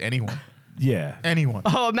have picked anyone. yeah. Anyone.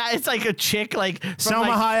 Oh, man, it's like a chick, like... from, Selma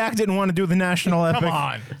like, Hayek didn't want to do the national epic. Come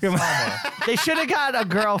on. Selma. they should have got a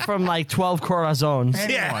girl from, like, 12 Corazones.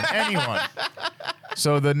 Anyone.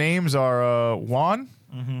 So the names are Juan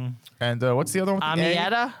and what's the other one? with the A?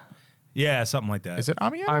 Amieta? Yeah, something like that. Is it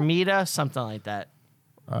Amieta? Armida? Something like that.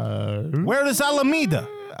 Where is Alameda?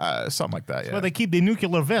 Something like that. Yeah. Where they keep the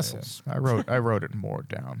nuclear vessels. I wrote it more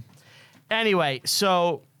down. Anyway,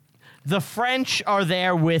 so the French are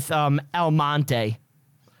there with Almonte,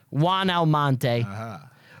 Juan Almonte,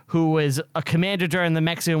 who was a commander during the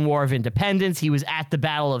Mexican War of Independence. He was at the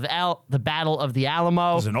Battle of the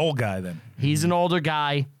Alamo. He's an old guy then. He's an older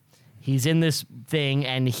guy. He's in this thing,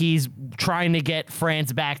 and he's trying to get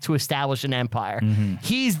France back to establish an empire.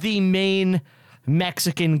 He's the main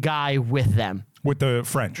Mexican guy with them. With the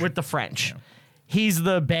French. With the French. Yeah. He's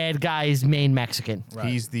the bad guy's main Mexican. Right.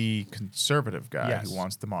 He's the conservative guy who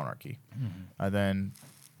wants the monarchy. And then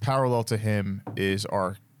parallel to him is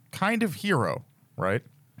our kind of hero, right?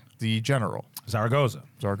 The general. Zaragoza,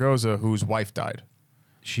 whose wife died.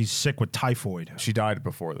 She's sick with typhoid. She died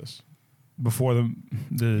before this. Before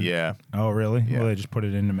the Yeah. Oh, really? Yeah. Well, they just put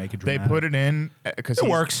it in to make it dramatic. They put it in because it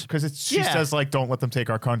works. Because she says like, "Don't let them take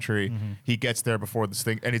our country." He gets there before this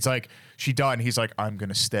thing, and it's like she died, and he's like, "I'm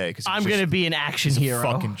gonna stay because I'm gonna be an action hero."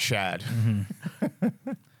 Fucking Chad.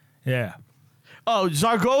 Yeah. Oh,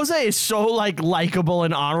 Zaragoza is so like likable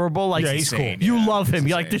and honorable. Like Yeah, he's cool. You love him. He's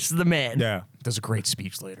You're like, insane. this is the man. Yeah. Does a great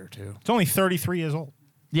speech later too. It's only 33 years old.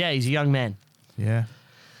 Yeah, he's a young man. Yeah.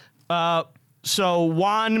 So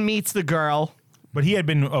Juan meets the girl. But he had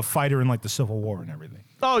been a fighter in like the Civil War and everything.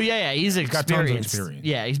 Oh yeah, he's got tons of experienced. experience.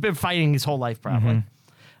 Yeah, he's been fighting his whole life probably.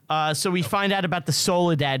 So we find out about the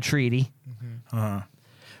Soledad Treaty,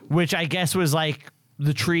 which I guess was like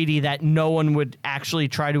the treaty that no one would actually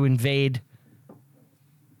try to invade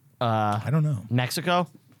I don't know. Mexico.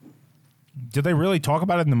 Did they really talk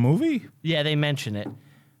about it in the movie? Yeah, they mention it.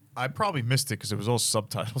 I probably missed it because it was all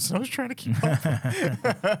subtitles, and I was trying to keep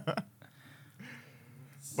up.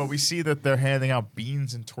 But we see that they're handing out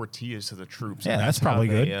beans and tortillas to the troops. Yeah, and that's how probably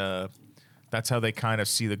they, good. That's how they kind of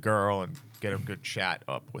see the girl and get a good chat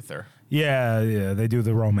up with her. Yeah, they do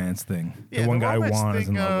the romance thing. Yeah, the one guy romance Juan is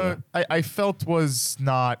in thing, love with her. I felt was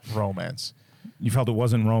not romance. You felt it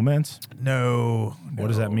wasn't romance? No. What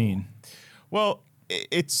does that mean? Well,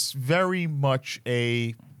 it's very much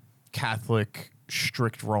a Catholic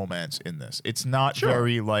strict romance in this. It's not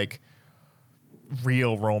very like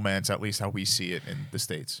real romance, at least how we see it in the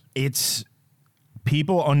States. It's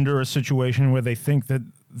people under a situation where they think that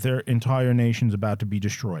their entire nation's about to be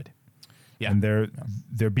destroyed. Yeah. And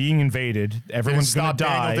they're being invaded. Everyone's going to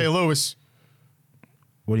die. Daniel Day-Lewis.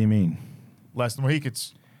 What do you mean? Last of the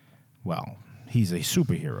Mohicans. Well, he's a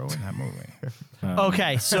superhero in that movie.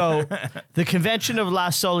 Okay, so the Convention of La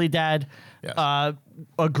Soledad Yes.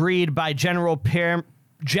 agreed by General Prim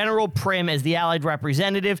as the Allied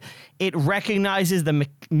representative. It recognizes the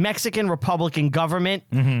Mexican Republican government,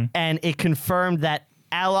 and it confirmed that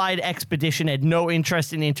Allied expedition had no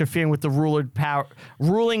interest in interfering with the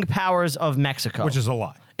ruling powers of Mexico. Which is a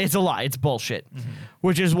lie. It's a lie. It's bullshit.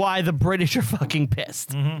 Which is why the British are fucking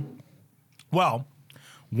pissed. Well,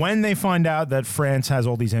 when they find out that France has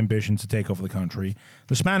all these ambitions to take over the country,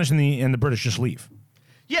 the Spanish and the British just leave.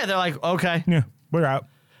 Yeah, they're like, okay. Yeah, we're out.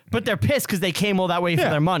 But they're pissed because they came all that way for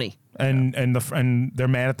their money. And they're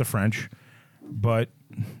mad at the French, but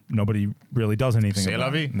nobody really does anything C'est la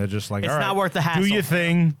about vie. it. And they're just like, It's all right, not worth the hassle. do your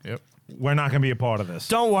thing. Yep. We're not going to be a part of this.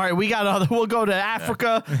 Don't worry, we'll go to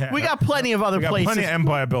Africa. Yeah. We got plenty of other We got places. plenty of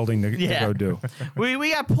empire building to go do.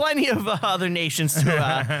 we got plenty of other nations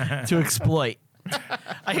to exploit.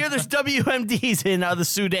 I hear there's WMDs in the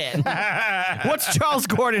Sudan. What's Charles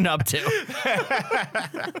Gordon up to?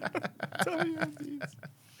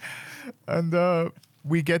 And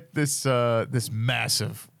we get this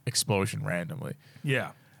massive explosion randomly.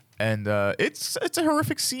 Yeah. And it's a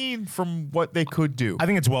horrific scene from what they could do. I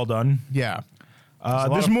think it's well done. Yeah. There's a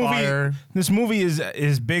lot of This movie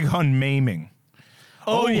is big on maiming.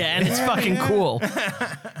 Oh yeah, and it's fucking cool.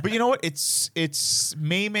 But you know what? It's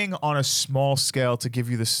maiming on a small scale to give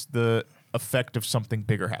you the effect of something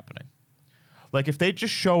bigger happening. Like if they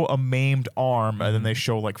just show a maimed arm and then they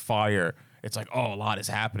show like fire, it's like, oh, a lot is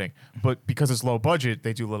happening. But because it's low budget,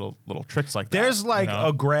 they do little tricks like that. There's like you know?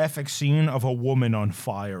 a graphic scene of a woman on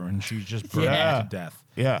fire and she's just burned Yeah. to death.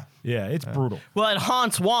 Yeah. Yeah, it's brutal. Well, it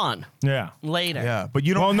haunts Juan Yeah. later. Yeah. But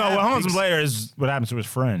you don't Well, no, have what happens these- later is what happens to his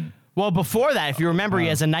friend. Well, before that, if you remember, he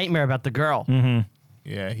has a nightmare about the girl.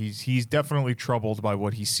 Yeah, he's definitely troubled by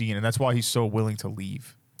what he's seen, and that's why he's so willing to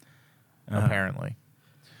leave. Apparently.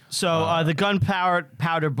 So the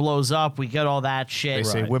gunpowder blows up. We get all that shit. They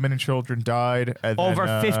say women and children died. And Over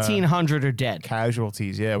then, 1,500 are dead.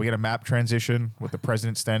 casualties. Yeah, we get a map transition with the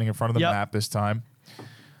president standing in front of the Yep. map this time.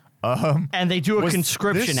 And they do a Was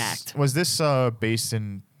conscription this- act. Was this based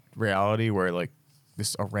in reality where like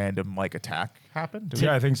a random like attack happened?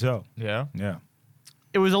 Yeah, I think so. Yeah. Yeah.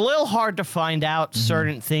 It was a little hard to find out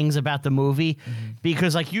certain things about the movie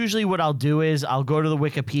because, like, usually what I'll do is I'll go to the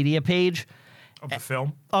Wikipedia page Of the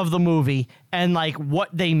film? of the movie, and like what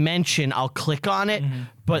they mention, I'll click on it.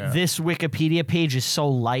 But this Wikipedia page is so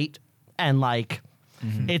light, and like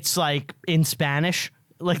it's like in Spanish.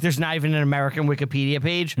 Like there's not even an American Wikipedia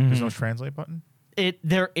page. There's no translate button.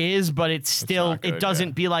 There is, but it's still not good, it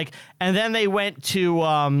doesn't be like. And then they went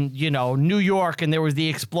to New York, and there was the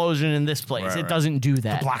explosion in this place. Right, It right. doesn't do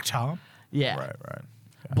that. Black Tom? Yeah. Right, right.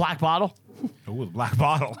 Black bottle. Ooh, the black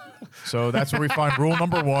bottle. So that's where we find rule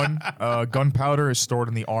number 1: gunpowder is stored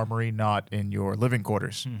in the armory, not in your living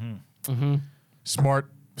quarters.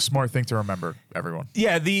 Smart thing to remember, everyone.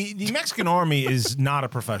 Yeah, the Mexican army is not a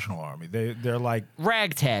professional army. They're like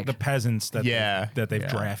Ragtag. the peasants that they've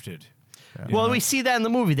drafted. Well, we see that in the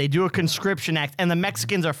movie. They do a conscription act, and the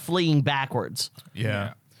Mexicans are fleeing backwards.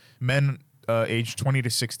 Yeah. Men aged 20 to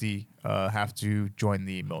 60 have to join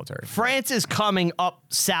the military. France is coming up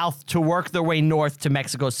south to work their way north to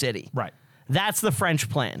Mexico City. Right. That's the French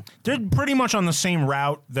plan. They're pretty much on the same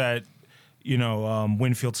route that,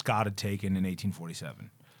 Winfield Scott had taken in 1847.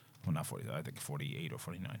 Well, not 40, I think 48 or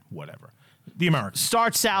 49, whatever. The Americans.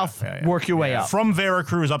 Start south, work your way up. From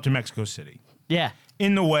Veracruz up to Mexico City. Yeah.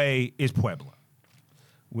 In the way is Puebla,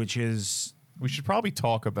 which is We should probably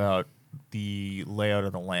talk about the layout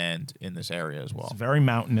of the land in this area as well. very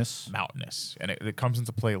mountainous. Mountainous, and it comes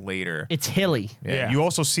into play later. It's hilly. Yeah. You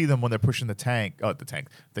also see them when they're pushing the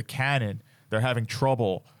cannon. They're having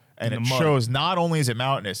trouble, and In it the mud. shows not only is it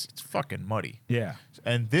mountainous, it's fucking muddy. Yeah.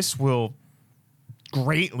 And this will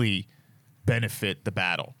greatly benefit the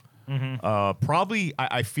battle. Probably,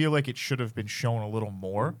 I feel like it should have been shown a little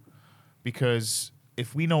more, because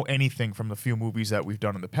if we know anything from the few movies that we've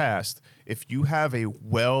done in the past, if you have a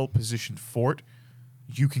well-positioned fort,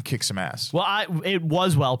 you can kick some ass. Well, it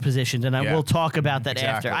was well positioned, and I will talk about that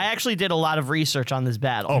Exactly. after. I actually did a lot of research on this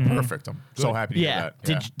battle. Oh, perfect. I'm so happy to hear yeah.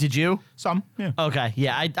 that. Did you? Some. Yeah. Okay.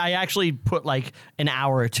 Yeah. I actually put like an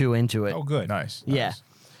hour or two into it. Oh, good. Nice. Yeah. Nice.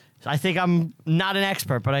 I think I'm not an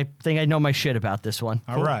expert, but I think I know my shit about this one.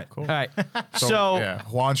 All right. Cool. All right. Yeah,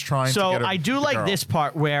 Juan's trying to get I do like this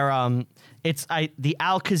part where it's the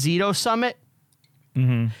Alcazito summit,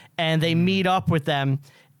 and they meet up with them,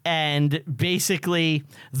 and basically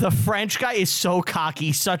the French guy is so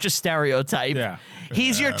cocky, such a stereotype. Yeah.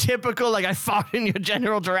 He's your typical like I fought in your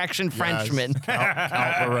general direction Frenchman.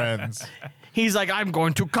 Count Lorenz. He's like, I'm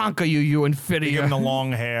going to conquer you, you Give inferior. him the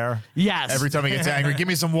long hair. Yes. Every time he gets angry, give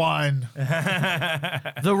me some wine.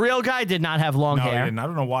 The real guy did not have long No, hair. he didn't. I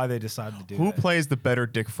don't know why they decided to do Who that. plays the better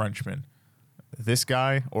Dick Frenchman? This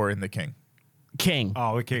guy or in The King? King.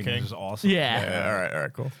 Oh, the King King. is awesome. Yeah. All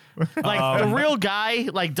right, cool. Like the real guy,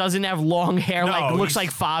 like doesn't have long hair, No, like looks he's-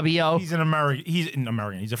 like Fabio. He's an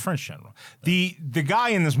American. He's a French general. The guy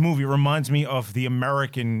in this movie reminds me of the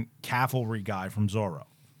American cavalry guy from Zorro.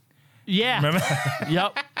 Yeah. Remember?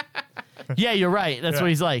 Yep. Yeah, you're right. That's what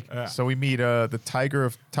he's like. So we meet the Tiger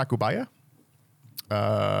of Tacubaya,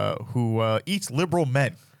 who eats liberal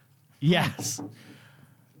men. Yes.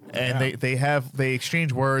 And they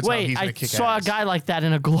exchange words. how Wait, he's gonna I kick saw ass. a guy like that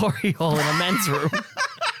in a glory hole in a men's room.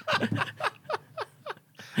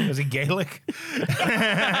 Is he Gaelic?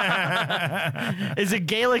 Is a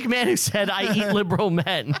Gaelic man who said, I eat liberal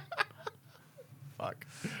men. Fuck.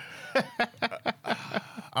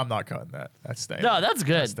 I'm not cutting that. That's staying. No, that's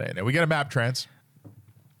good. That's staying there. We get a map trans.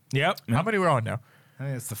 Yep. How many we're on now? I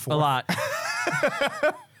think it's the A fourth. lot.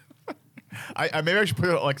 I maybe I should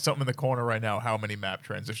put like something in the corner right now. How many map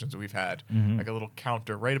transitions we've had? Like a little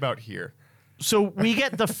counter right about here. So we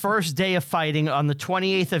get the first day of fighting on the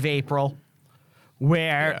 28th of April,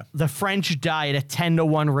 where the French die at a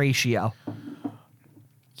 10-to-1 ratio.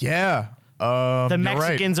 Yeah. The you're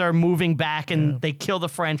Mexicans are moving back, and they kill the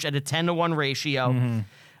French at a 10-to-1 ratio.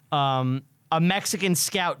 A Mexican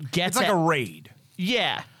scout gets It's like at- a raid.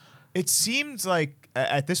 Yeah. Right. It seems like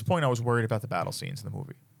at this point I was worried about the battle scenes in the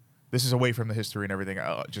movie. This is away from the history and everything.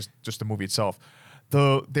 Just the movie itself.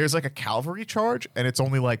 There's like a cavalry charge, and it's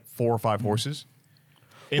only like 4 or 5 horses.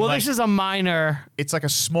 Well, this is a minor. It's like a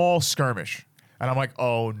small skirmish, and I'm like,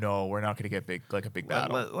 oh no, we're not going to get big like a big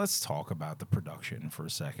battle. Let's talk about the production for a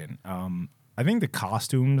second. I think the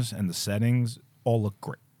costumes and the settings all look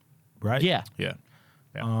great, right? Yeah. Yeah.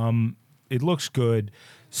 It looks good.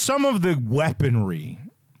 Some of the weaponry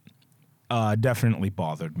definitely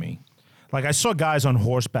bothered me. Like I saw guys on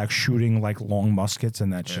horseback shooting like long muskets,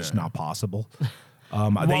 and that's just not possible.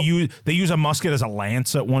 They use a musket as a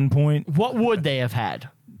lance at one point. What would they have had?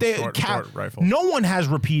 Short rifle. No one has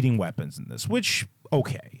repeating weapons in this, which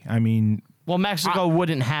okay. I mean, Well, Mexico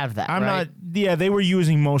wouldn't have that. I'm right? not. Yeah, they were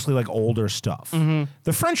using mostly like older stuff.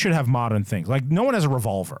 The French should have modern things. Like no one has a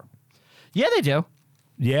revolver. Yeah, they do.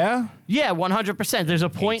 Yeah. Yeah, 100%. There's a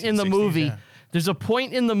point in the 1860s, movie. yeah. There's a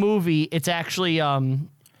point in the movie. It's actually I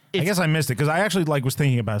guess I missed it because I actually was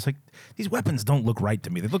thinking about it. It's like these weapons don't look right to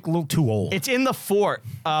me. They look a little too old. It's in the fort.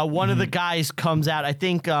 One of the guys comes out. I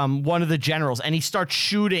think one of the generals, and he starts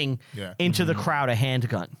shooting into the crowd a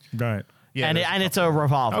handgun. Right. Yeah, and it's a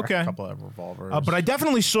revolver. Okay. A couple of revolvers. But I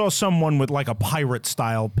definitely saw someone with like a pirate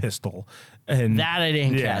style pistol. And That I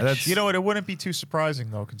didn't catch. that's You know what? It wouldn't be too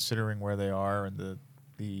surprising though, considering where they are and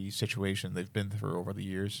the situation they've been through over the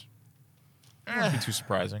years. It wouldn't be too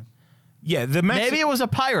surprising. yeah. Maybe it was a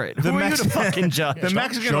pirate. Who are you to fucking judge? The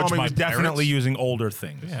Mexican judge army my was definitely pirates. using older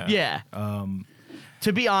things. Yeah. Yeah.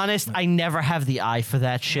 To be honest, I never have the eye for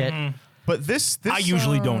that shit. But this I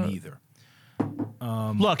usually don't either.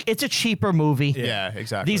 Look, it's a cheaper movie. Yeah,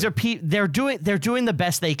 exactly. These are they're doing the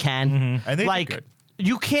best they can. And they did like good.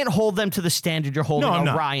 you can't hold them to the standard you're holding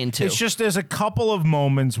Orion to. It's just there's a couple of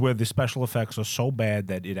moments where the special effects are so bad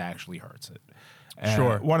that it actually hurts it.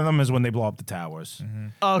 Sure. One of them is when they blow up the towers,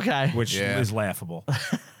 okay. which Yeah. is laughable.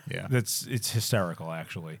 Yeah. It's hysterical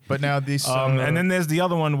actually. But now these. And then there's the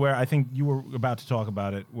other one where I think you were about to talk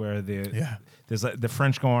about it, where there's the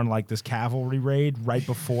French go on like this cavalry raid right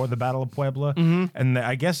before the Battle of Puebla, and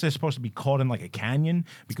I guess they're supposed to be caught in like a canyon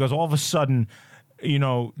because all of a sudden,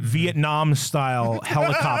 Vietnam style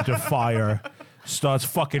helicopter fire starts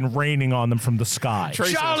fucking raining on them from the sky.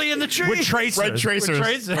 Tracers. Charlie in the tree. With tracers. Red tracers.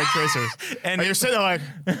 Red tracers. And you're sitting there like,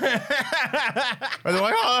 and they're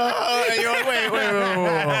like, oh, and you're like,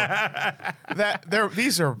 wait.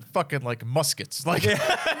 These are fucking like muskets. Like,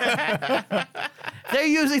 They're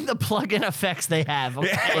using the plug-in effects they have.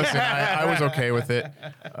 Okay? listen, I was okay with it.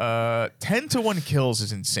 10-1 kills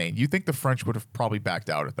is insane. You think the French would have probably backed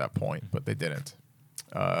out at that point, but they didn't.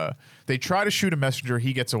 They try to shoot a messenger.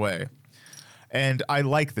 He gets away. And I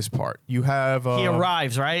like this part. You have... He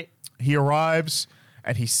arrives, right? He arrives,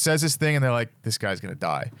 and he says his thing, and they're like, this guy's going to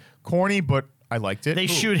die. Corny, but I liked it. They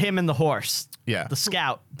shoot him and the horse. Yeah. The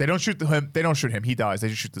scout. They don't shoot him. They don't shoot him. He dies. They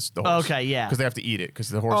just shoot the horse. Okay, yeah. Because they have to eat it, because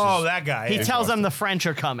the horse Oh, is... that guy. He yeah. tells them the French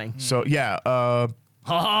are coming. So, yeah.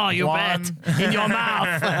 Oh, you Juan- bet. In your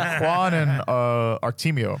mouth. Juan and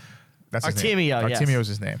Artemio. That's his name. Artemio, yes. Artemio is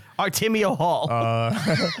his name. Artemio Hall.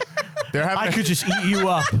 They're having I could just eat you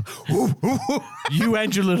up. You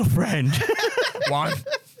and your little friend. Juan.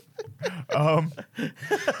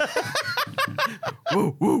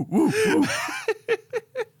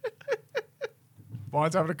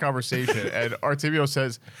 Juan's having a conversation, and Artemio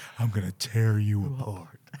says, I'm going to tear you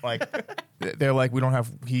apart. like, they're like, we don't have,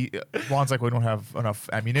 Juan's like, we don't have enough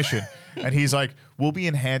ammunition. And he's like, we'll be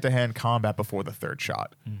in hand-to-hand combat before the third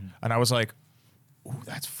shot. And I was like, ooh,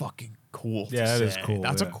 that's fucking cool. to Yeah, that is say. cool,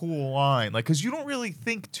 That's a yeah. cool line. Like, because you don't really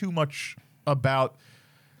think too much about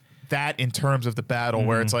that in terms of the battle,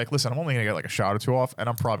 where it's like, listen, I'm only gonna get like a shot or two off, and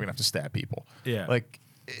I'm probably gonna have to stab people. Yeah. Like,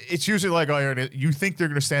 it's usually like, oh, you think they're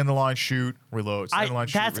gonna stand the line, shoot, reload, stand the line,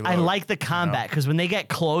 shoot, reload. I like the combat because when they get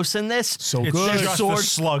close in this, So It's good. just Sword- a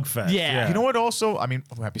slugfest. Yeah. You know what? Also, I mean,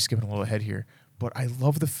 I might be skipping a little ahead here, but I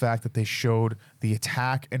love the fact that they showed the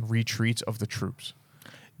attack and retreats of the troops.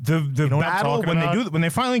 The know what I'm battle talking when about? they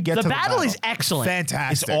finally get the to battle the is excellent. it's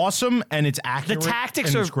Fantastic. awesome and it's accurate. tactics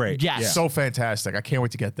and are- it's great. yes. Yeah. So fantastic. I can't wait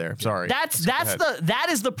to get there. I'm sorry. That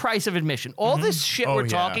is the price of admission. All this shit Oh, we're yeah.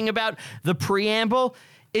 talking about, the preamble,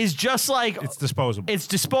 is just like It's disposable. It's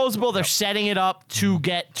disposable. They're setting it up to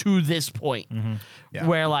get to this point Yeah.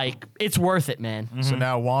 where like it's worth it, man. So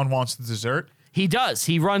now Juan wants the dessert, He does.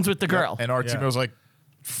 He runs with the girl. and Artemio's like,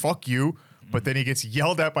 "Fuck you!" But then he gets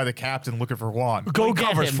yelled at by the captain looking for Juan. Go He get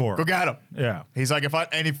covers him. for Go get him. Yeah. He's like, if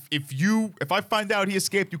I find out he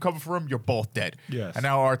escaped, you cover for him, you're both dead. Yes. And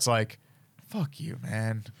now Art's like, fuck you,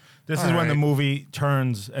 man. This All is when the right. movie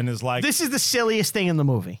turns and is like, This is the silliest thing in the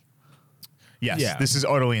movie. Yes, Yeah. this is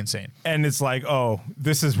utterly insane. and it's like, oh,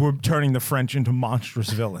 we're turning the French into monstrous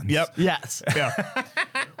villains. Yep. Yes. Yeah.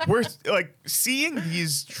 We're like seeing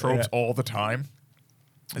these tropes Yeah. all the time,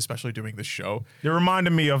 especially doing this show. It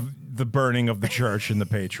reminded me of the burning of the church in the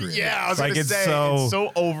Patriot. Yeah, I was like gonna say it's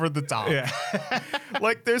so over the top. Yeah.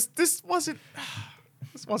 Like this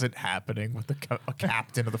wasn't happening with a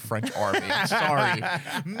captain of the French army. I'm sorry.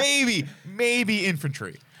 Maybe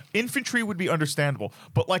infantry. Infantry would be understandable,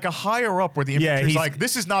 but like a higher up where the Yeah, infantry's he's- like,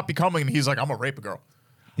 this is not becoming, and he's like, I'm gonna rape a girl.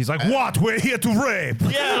 He's like, what? We're here to rape.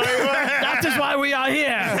 Yeah, that is why we are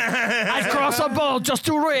here. I cross a boat just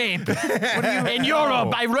to rape. In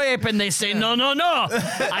Europe, I rape, and they say, no, no, no.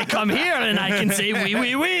 I come here, and I can say, oui,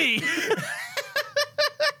 oui, oui.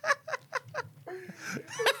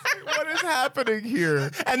 What is happening here?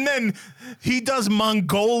 And then he does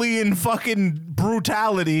Mongolian fucking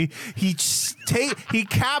brutality. He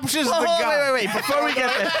captures the guy. Wait. Before we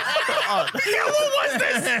get there. Yeah, what was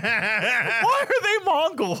this?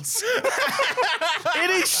 Mongols. It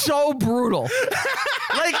is so brutal.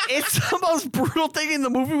 Like, it's the most brutal thing in the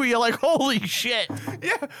movie where you're like, holy shit.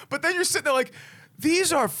 Yeah, but then you're sitting there like,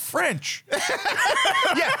 these are French.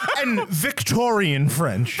 Yeah, and Victorian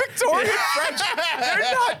French. Victorian French. They're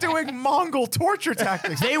not doing Mongol torture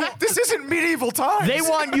tactics. This isn't medieval times. They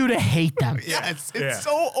want you to hate them. Yeah, it's Yeah.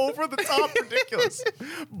 so over the top ridiculous.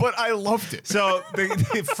 But I loved it. So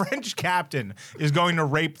the French captain is going to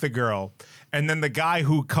rape the girl, and then the guy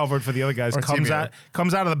who covered for the other guys comes out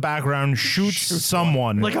of the background, shoots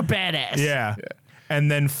someone Like a badass. yeah, and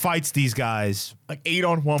then fights these guys. Like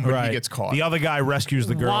 8-on-1, but he gets caught. The other guy rescues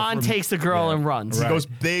the girl. Juan takes the girl and runs. Right.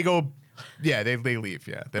 They leave. Yeah,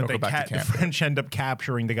 they don't go back to The camp. French end up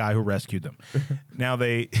capturing the guy who rescued them. Now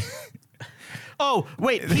they, Oh,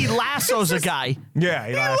 wait, he lassos a guy. he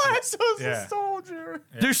Lasso's Yeah. a soldier.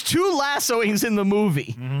 There's 2 lassoings in the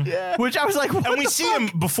movie. Yeah. Which I was like, what and we the see fuck?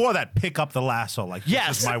 him before that pick up the lasso like Yes.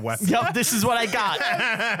 this is my weapon. Yep, this is what I got.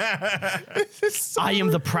 I am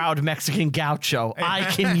the proud Mexican gaucho. I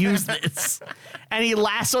can use this. And he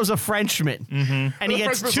lassos a Frenchman. And he The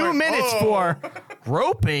gets Frenchman's 2 like, minutes for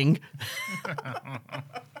roping.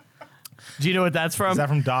 Do you know what that's from? Is that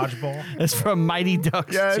from Dodgeball? It's from Mighty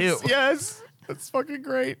Ducks 2. Yes. That's fucking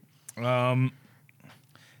great.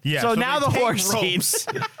 Yeah. So now they the take horse ropes,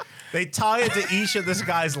 scene. They tie it to each of this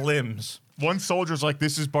guy's limbs. One soldier's like,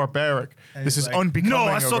 this is barbaric. This is Like, unbecoming. No,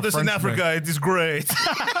 I of saw a this in Frenchman." Africa. It is great.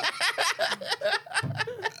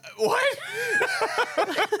 What?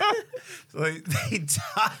 So they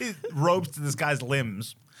tie ropes to this guy's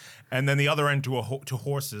limbs, and then the other end to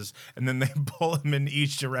horses, and then they pull him in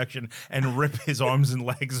each direction and rip his arms and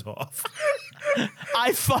legs off.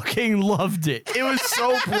 I fucking loved it. It was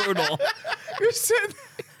so brutal. You're sitting.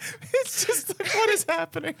 It's just like, what is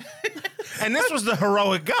happening? And this was the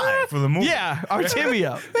heroic guy for the movie. Yeah,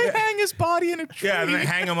 Artemio. They hang his body in a tree. Yeah, and they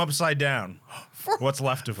hang him upside down. for, What's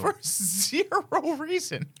left of him? for zero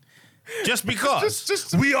reason. Just because.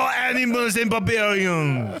 Just- we are animals and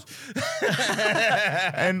barbarians.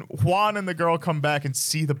 And Juan and the girl come back and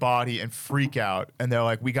see the body and freak out. And they're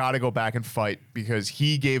like, we got to go back and fight because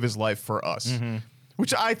he gave his life for us.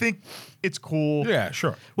 Which I think it's cool. Yeah,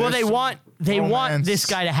 sure. Well, There's they want romance. this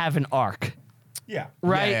guy to have an arc, Yeah.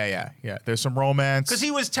 right? Yeah. There's some romance. Because he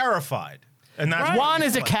was terrified. And that's Juan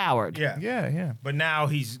is a coward. Yeah. Yeah. But now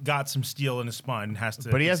he's got some steel in his spine and has to.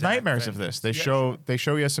 But he has exact nightmares of vengeance. this. Yeah, They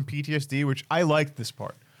show he has some PTSD, which I like this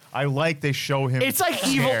part. I like they show him. It's like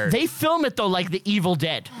evil. scared. They film it though, like the Evil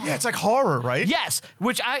Dead. Yeah, it's like horror, right? Yes,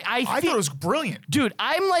 which I I thought it was brilliant. dude,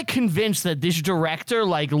 I'm like convinced that this director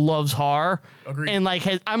like loves horror. Agreed. And like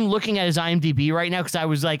I'm looking at his IMDb right now because I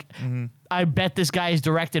was like, I bet this guy has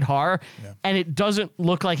directed horror, and it doesn't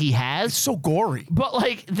look like he has. It's so gory. But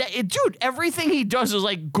like, dude, everything he does is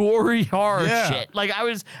like gory horror Yeah. shit. Like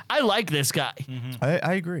I like this guy.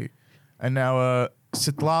 I agree. And now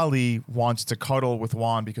Citlali wants to cuddle with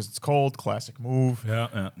Juan because it's cold. Classic move.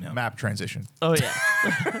 Yeah. Map transition. Oh yeah.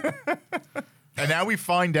 And now we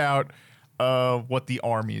find out what the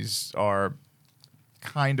armies are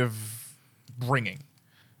kind of bringing,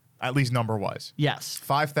 at least number-wise. Yes.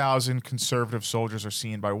 5,000 conservative soldiers are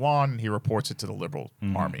seen by Juan, and he reports it to the liberal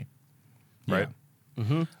army. Right?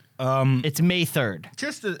 It's May 3rd.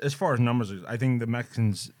 Just as far as numbers, I think the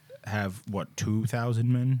Mexicans have,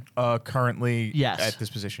 2,000 men? Currently, Yes. at this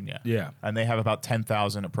position, yeah. Yeah. And they have about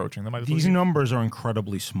 10,000 approaching them. I These believe. numbers are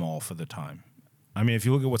incredibly small for the time. I mean, if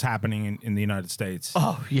you look at what's happening in the United States,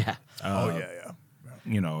 Oh yeah.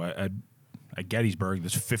 At Gettysburg,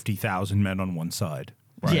 there's 50,000 men on one side.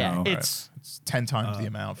 Yeah, You know? it's It's 10 times the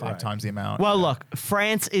amount, 5 times the amount. well. Look,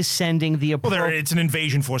 France is sending the It's an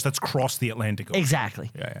invasion force that's crossed the Atlantic Ocean.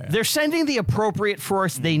 exactly. Yeah. They're sending the appropriate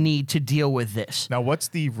force they need to deal with this. Now, what's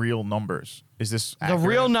the real numbers? Is this The accurate?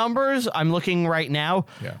 real numbers, I'm looking right now,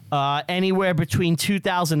 Yeah. anywhere between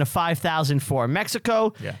 2,000 to 5,000 for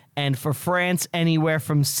Mexico, Yeah. and for France, anywhere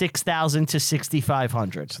from 6,000 to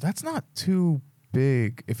 6,500. So that's not too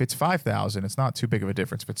big. If it's 5,000, it's not too big of a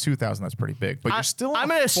difference. If it's 2,000, that's pretty big. But you're still. I'm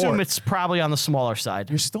going to assume it's probably on the smaller side.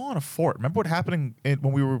 You're still on a fort. Remember what happened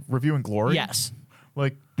when we were reviewing Glory? Yes.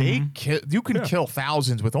 Like they you can kill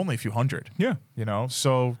thousands with only a few hundred. Yeah. You know,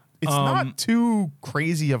 so it's not too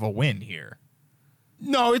crazy of a win here.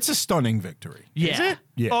 No, it's a stunning victory. Yeah. it?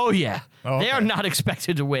 Yeah. Oh, yeah. Oh, They are okay. not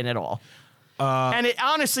expected to win at all. And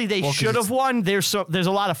honestly, they 'cause should have it's- won. There's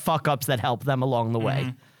a lot of fuck ups that help them along the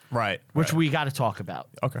way, Right. which we got to talk about.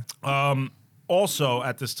 Okay. Also,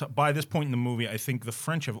 by this point in the movie, I think the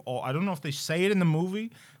French have all. I don't know if they say it in the movie,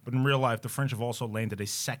 but in real life, the French have also landed a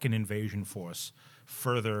second invasion force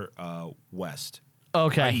further west.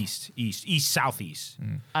 Okay. East, southeast.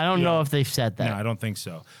 I don't know if they've said that No, I don't think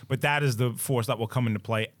so. But that is the force that will come into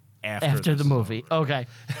play after after this the is movie. over. Okay.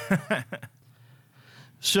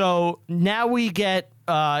 So now we get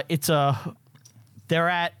they're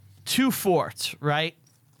at two forts, right?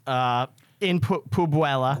 In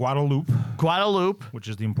Puebla, Guadalupe, which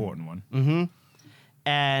is the important one.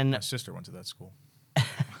 and My sister went to that school.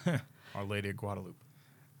 Our Lady of Guadalupe.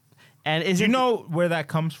 and is Do it you know where that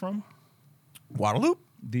comes from? Guadalupe?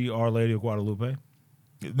 The Our Lady of Guadalupe.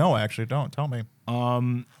 No, I actually don't. Tell me.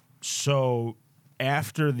 So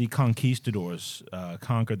after the conquistadors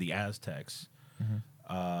conquered the Aztecs,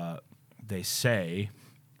 they say,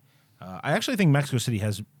 I actually think Mexico City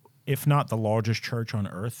has, if not the largest church on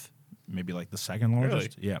earth, maybe like the second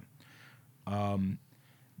largest. Really? Yeah.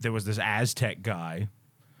 There was this Aztec guy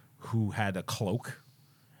who had a cloak,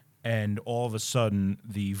 and all of a sudden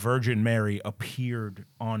the Virgin Mary appeared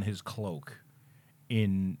on his cloak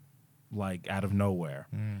in like out of nowhere.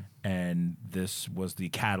 And this was the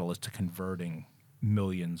catalyst to converting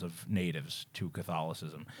millions of natives to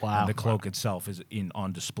Catholicism. Wow. And the cloak itself is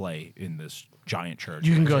on display in this giant church.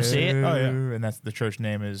 you can go see it? Oh, yeah. And that's the church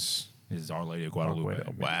name is Is Our Lady of Guadalupe.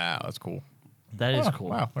 Wow, that's cool. That is Oh, cool.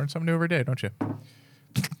 Wow, learn something new every day, don't you?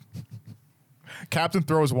 Captain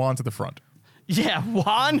throws Juan to the front. Yeah,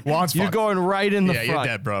 Juan. Juan's you're fun. going right in the Yeah, front. you're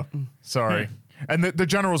dead, bro. Sorry. And the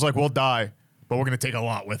general's like, we'll die, but we're going to take a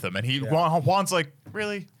lot with him. And Juan's like,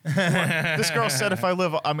 really? This girl said if I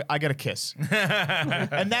live, I get a kiss.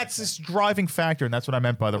 And that's this driving factor, and that's what I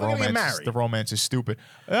meant by the We're gonna get romance. married. The romance is stupid.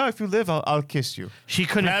 Oh, if you live, I'll kiss you. She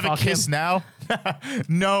couldn't Have a fuck kiss him. now?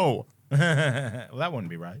 No. Well, that wouldn't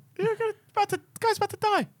be right. The guy's about to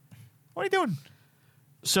die. What are you doing?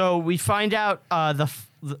 So we find out the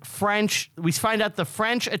French. We find out the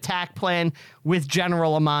French attack plan with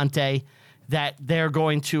General Amante, that they're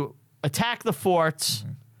going to attack the forts.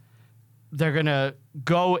 They're gonna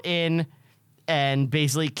go in and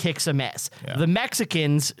basically kick some ass. Yeah. The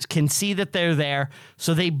Mexicans can see that they're there,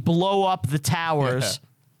 so they blow up the towers.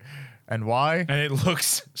 And why? And it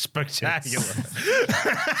looks spectacular.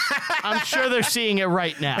 I'm sure they're seeing it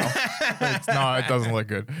right now. No, it doesn't look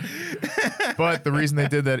good. But the reason they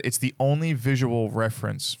did that, it's the only visual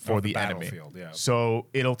reference for the the enemy. battlefield, yeah. So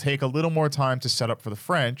it'll take a little more time to set up for the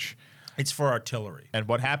French. It's for artillery. And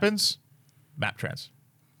what happens? Map trans.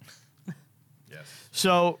 Yes.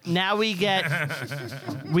 So now we get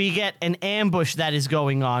an ambush that is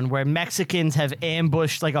going on where Mexicans have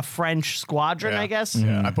ambushed like a French squadron, I guess.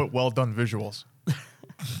 Yeah, I put well done visuals.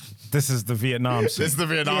 This is the Vietnam scene. This is the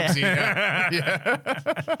Vietnam Yeah. scene.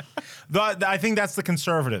 Yeah. I think that's the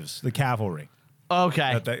conservatives, the cavalry.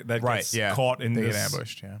 Okay. That Right. gets Yeah. caught in they this get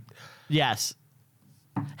ambushed. Yeah. Yes.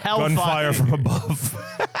 Hellfire. gunfire from above.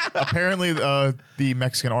 Apparently, the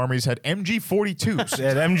Mexican armies had MG-42s. They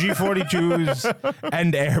had MG-42s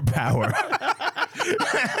and air power.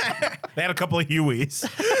 They had a couple of Hueys.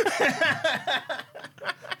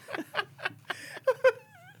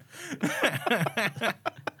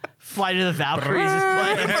 Flight of the Valkyries is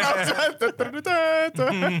playing.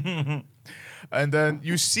 And then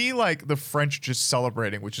you see like the French just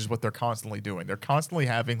celebrating, which is what they're constantly doing. They're constantly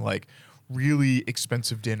having like really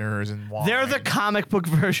expensive dinners and wine. They're the comic book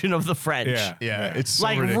version of the French. Yeah, it's so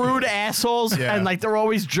Like ridiculous. rude assholes, Yeah. and like they're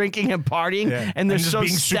always drinking and partying, and they're just so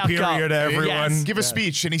being stuck superior up. to everyone. Yes. Give a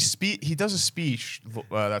speech, and he does a speech.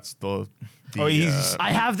 That's the Oh, he's-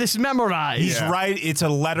 I have this memorized. He's right. It's a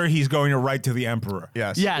letter he's going to write to the emperor.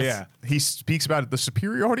 yes. Yes. Yeah. He speaks about the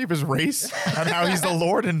superiority of his race and how he's the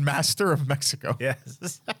lord and master of Mexico.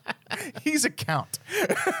 Yes. He's a count.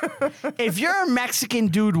 If you're a Mexican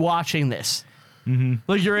dude watching this,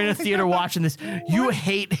 like you're in a theater watching this, you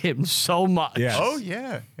hate him so much. Yes. Oh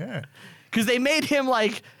yeah, yeah. Because they made him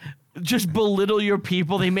like just belittle your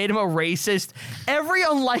people. They made him a racist. Every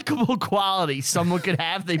unlikable quality someone could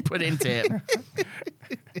have, they put into him.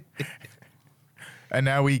 And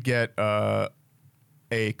now we get a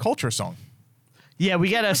culture song. Yeah,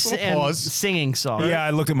 we got a little pause. singing song. Yeah,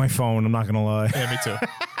 I looked at my phone. I'm not going to lie. Yeah, me too.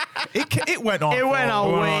 It went on. It went for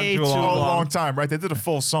on went way on too too a long. long time, right? They did a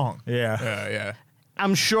full song. Yeah. Yeah.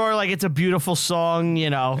 I'm sure like it's a beautiful song, you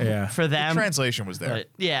know, Yeah. for them. Translation was there. But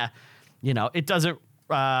yeah, you know, it doesn't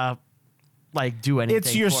like do anything.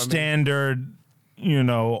 It's your for me. standard,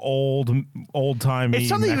 old timey. It's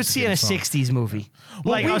something you would see in a '60s movie,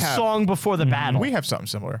 like we a have- song before the battle. We have something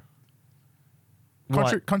similar.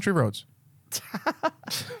 What? Country roads.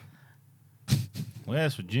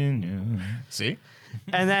 West Virginia. See?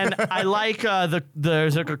 And then I like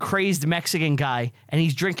there's like a crazed Mexican guy, and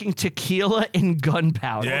he's drinking tequila and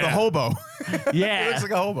gunpowder. Yeah. The hobo. Yeah. He looks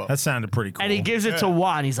like a hobo. That sounded pretty cool. And he gives it to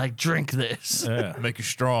Juan. He's like, drink this. yeah. Make you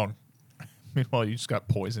strong. Meanwhile, you just got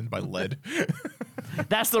poisoned by lead.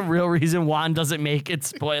 That's the real reason Juan doesn't make it.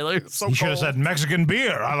 Spoilers. So He should have cold. said Mexican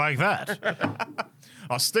beer. I like that.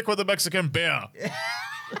 I'll stick with the Mexican beer.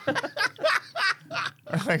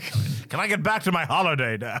 Like, Can I get back to my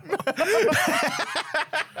holiday now?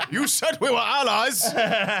 you said we were allies.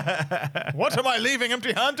 What am I leaving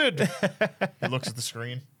empty-handed? He looks at the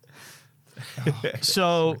screen.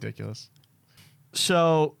 So Ridiculous.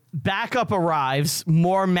 So backup arrives.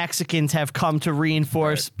 More Mexicans have come to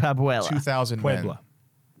reinforce Puebla. 2,000 men.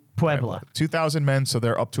 Puebla. 2,000 men, so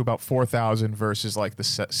they're up to about 4,000 versus like the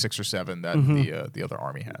 6 or 7 that the other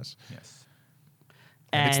army has. Yes.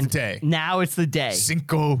 And it's the day. Now it's the day.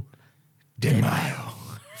 Cinco de Mayo.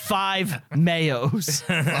 5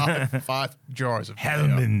 Mayos. 5 jars of mayo.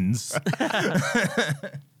 Hellman's.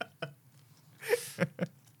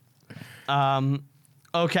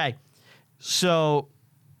 Okay. So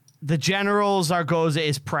the General Zaragoza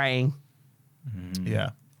is praying.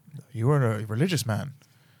 Yeah. You are a religious man.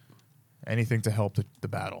 Anything to help the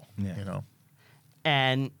battle, Yeah. you know.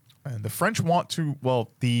 And And the French want to,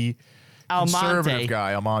 well, the Almonte conservative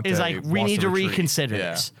guy, Almonte, is like, we wants need to retreat. reconsider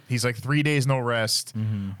Yeah. this. He's like 3 days no rest.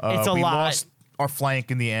 It's a we lot. lost our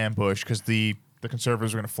flank in the ambush because the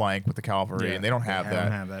conservatives were going to flank with the cavalry, and they don't have They that.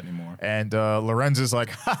 don't have that anymore. And Lorenz is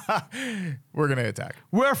like, we're going to attack.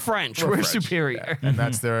 we're French. We're French. superior. Yeah. And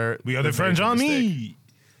that's their We are the their French major army. mistake.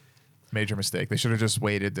 Major mistake. They should have just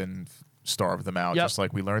waited and starved them out, Yep. just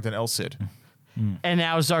like we learned in El Cid. And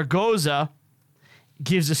now Zaragoza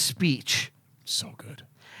gives a speech. So good.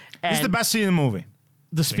 And This is the best scene in the movie.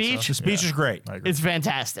 the speech, The speech Yeah. is great. I agree. it's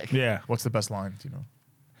fantastic. Yeah. What's the best line? Do you know?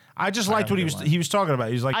 I just liked what have a good line. he was talking about.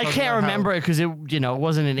 He was like, I talking can't about how remember it because it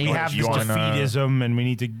wasn't in We English. have You this wanna- defeatism, and we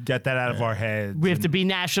need to get that out of our heads. We have to be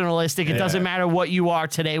nationalistic. It doesn't matter what you are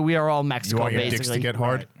today. We are all You Mexico, want your dicks basically. to get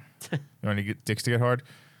hard? You want to get dicks to get hard?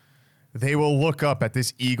 They will look up at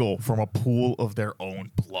this eagle from a pool of their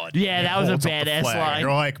own blood. Yeah, And that was a holds up the badass flag, line. And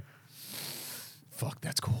you're like, fuck,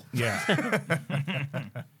 that's cool. Yeah.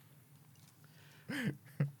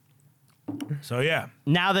 So yeah,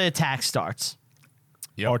 Now the attack starts.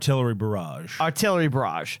 Yep. artillery barrage. Artillery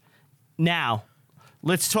barrage. Now,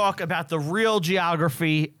 let's talk about the real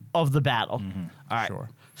geography of the battle. All right. Sure.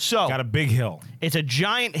 So Got a big hill it's a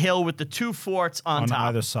giant hill with the 2 forts on on top.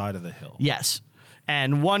 either side of the hill. Yes.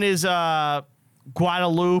 And one is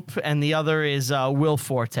Guadalupe and the other is Will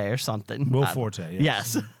Forte or something. Will Forte,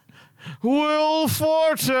 yes. Yes. Will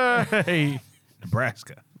Forte.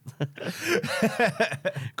 Nebraska.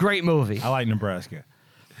 Great movie. I like Nebraska.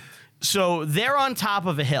 So they're on top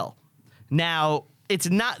of a hill. Now, it's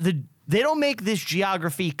not they don't make this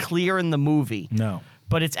geography clear in the movie. No.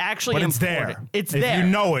 But it's actually But it's important. there. It's if there. you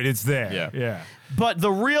know it, it's there. Yeah. Yeah. But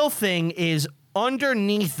the real thing is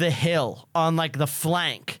underneath the hill on like the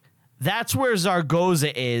flank. That's where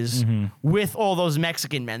Zaragoza is with all those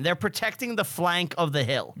Mexican men. They're protecting the flank of the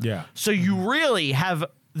hill. Yeah. So you really have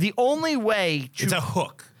the only way to It's a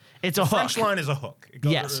hook. It's a The French hook. line is a hook. It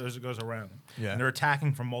goes, Yes. It goes around. Yeah. And they're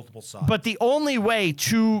attacking from multiple sides. But the only way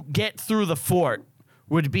to get through the fort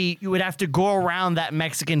would be you would have to go around that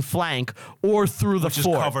Mexican flank or through the which is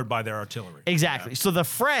fort. covered by their artillery. Exactly. So the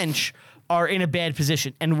French are in a bad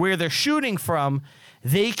position, and where they're shooting from,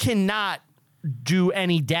 they cannot do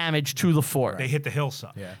any damage to the fort. They hit the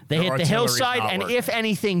hillside. Yeah. They Their hit the artillery's hillside, not and working. if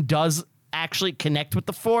anything does actually connect with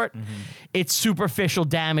the fort, it's superficial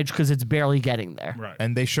damage because it's barely getting there. Right.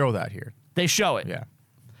 And they show that here. They show it. Yeah.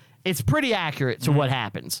 It's pretty accurate to what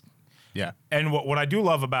happens. Yeah. And what I do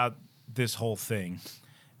love about this whole thing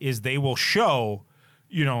is they will show,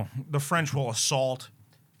 the French will assault.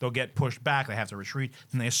 They'll get pushed back. They have to retreat.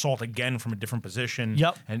 Then they assault again from a different position.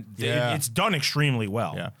 Yep. And Yeah. it's done extremely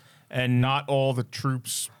well. Yeah. And Not all the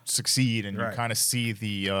troops succeed, and Right. you kind of see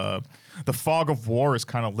the fog of war is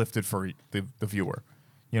kind of lifted for the viewer.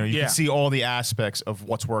 You Yeah. can see all the aspects of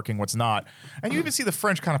what's working, what's not. And you even see the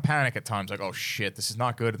French kind of panic at times, like, oh shit, this is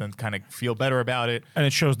not good, and then kind of feel better about it. and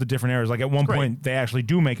it shows the different areas. Like at one great. point, they actually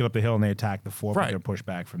do make it up the hill and they attack the fort, but Right. they're pushed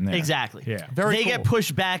back from there. Exactly. Yeah. Very they cool. get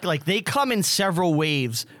pushed back. Like they come in several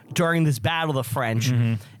waves during this battle, the French,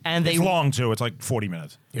 and they It's long too. It's like 40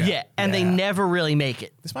 minutes. yeah, and they never really make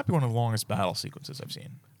it. This might be one of the longest battle sequences I've seen.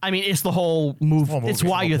 I mean, it's the whole move. Whole movie, It's the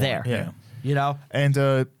why whole you're point. there. Yeah. You know.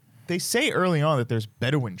 And they say early on that there's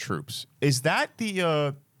Bedouin troops. Is that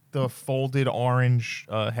the folded orange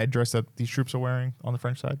headdress that these troops are wearing on the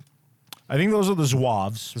French side? I think those are the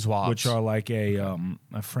Zouaves, Zouaves. which are like a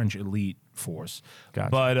French elite force. Gotcha.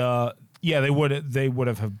 But yeah, they would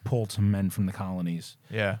have pulled some men from the colonies.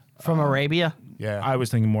 Yeah. From Arabia? Yeah. I was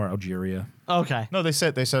thinking more Algeria. Okay. No, they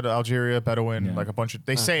said Algeria, Bedouin, like a bunch of.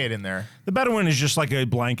 They say it in there. The Bedouin is just like a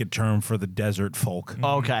blanket term for the desert folk.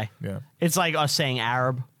 Okay. Yeah. It's like us saying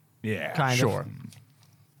Arab, Yeah, kind Sure. of.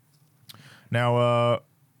 Now,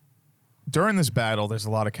 during this battle, there's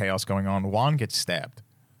a lot of chaos going on. Juan gets stabbed,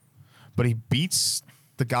 but he beats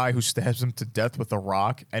the guy who stabs him to death with a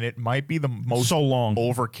rock, and it might be the most So long.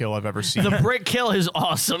 overkill I've ever seen. The brick kill is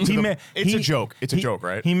awesome. It's a joke. It's a joke,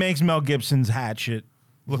 right? He makes Mel Gibson's hatchet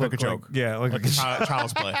Look like a joke. Yeah, like a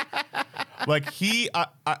child's play. Like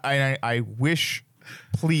I wish,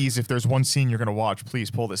 please, if there's one scene you're gonna watch,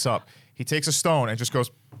 please pull this up. He takes a stone and just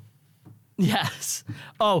goes. Yes.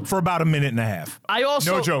 Oh, for about a minute and a half. I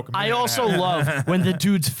also No joke, a minute I and a also half. love when the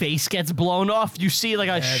dude's face gets blown off. You see like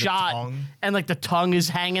a the shot, tongue. and like the tongue is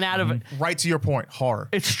hanging out of it. Right to your point, horror.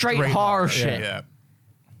 It's straight horror shit. Yeah.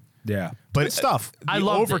 Yeah, But good stuff. The I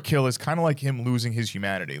loved it. overkill is kind of like him losing his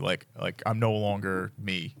humanity. Like I'm no longer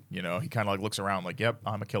me. You know, he kind of like looks around like, yep,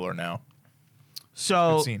 I'm a killer now.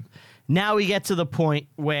 So Good scene. now we get to the point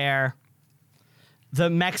where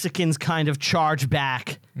the Mexicans kind of charge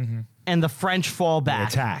back, and the French fall back.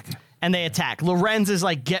 Attack. And they attack. Lorenz is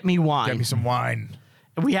like, "Get me wine." Get me some wine.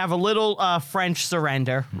 We have a little French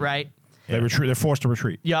surrender, right? They retreat. They're forced to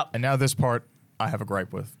retreat. Yep. And now this part, I have a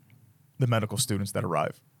gripe with the medical students that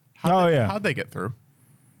arrive. Yeah. How'd they get through?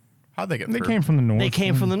 How'd they get They through? came from the north. They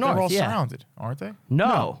came from the north. They're all yeah. surrounded, aren't they?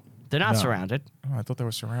 No, they're not No. surrounded. Oh, I thought they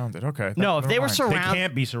were surrounded. Okay. No, if they were They surrounded,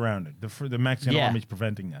 can't be surrounded. The Mexican Yeah. army's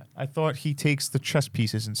preventing that. I thought he takes the chess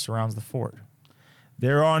pieces and surrounds the fort.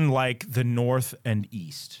 They're on like the north and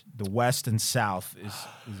east. The west and south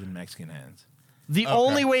is in Mexican hands. the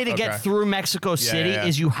only way to okay. get through Mexico City yeah.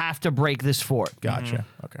 is you have to break this fort. Gotcha.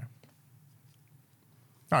 Okay.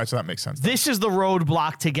 All right, so that makes sense. This is the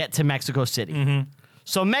roadblock to get to Mexico City.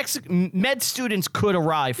 So med students could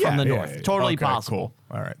arrive from the north. yeah. Totally Okay, possible.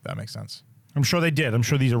 Cool. All right, that makes sense. I'm sure they did. I'm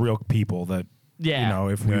sure these are real people that, Yeah. you know,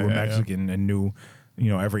 if we Yeah, were yeah, yeah. Mexican and knew, you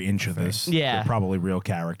know, every inch of this, Yeah. they're probably real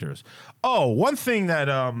characters. Oh, one thing that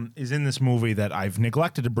is in this movie that I've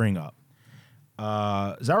neglected to bring up.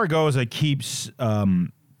 Zaragoza keeps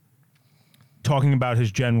talking about his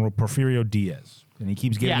general Porfirio Diaz. And he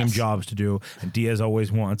keeps giving him Yes. jobs to do. And Diaz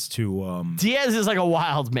always wants to... Diaz is like a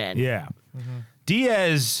wild man. Yeah.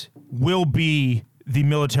 Diaz will be the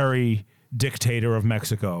military dictator of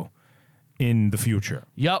Mexico in the future.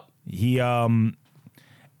 Yep. He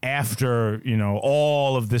after, you know,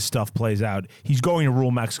 all of this stuff plays out, he's going to rule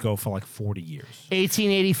Mexico for like 40 years.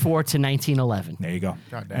 1884 to 1911. There you go.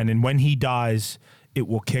 Goddamn. And then when he dies, it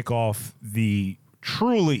will kick off the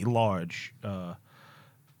truly large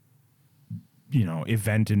you know,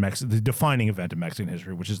 event in Mexico, the defining event in Mexican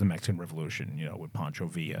history, which is the Mexican Revolution, you know, with Pancho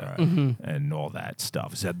Villa and all that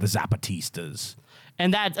stuff. The Zapatistas.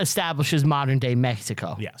 And that establishes modern day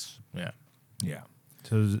Mexico. Yes. Yeah. Yeah.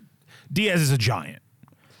 So Diaz is a giant.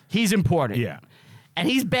 He's important. Yeah. And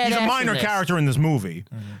he's badass. He's a minor in this. character in this movie.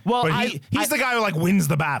 Well, But he's the guy who like wins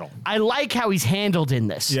the battle. I like how he's handled in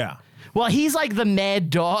this. Yeah. Well, he's like the mad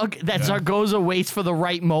dog that Zaragoza waits for the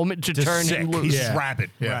right moment to turn sick. him loose. He's Yeah. just rabid.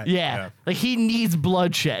 Yeah. Right. Yeah. Like he needs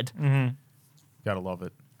bloodshed. Gotta love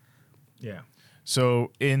it. Yeah.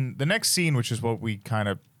 So in the next scene, which is what we kind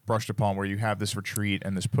of brushed upon, where you have this retreat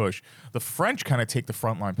and this push, the French kind of take the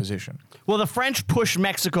frontline position. Well, the French push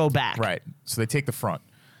Mexico back. Right. So they take the front.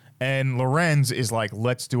 And Lorenz is like,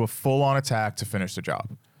 let's do a full-on attack to finish the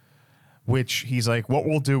job. Which he's like, what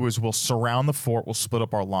we'll do is we'll surround the fort, we'll split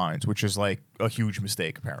up our lines, which is like a huge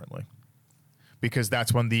mistake, apparently. Because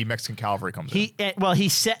that's when the Mexican cavalry comes in.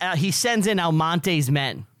 He sends in Almonte's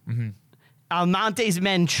men. Almonte's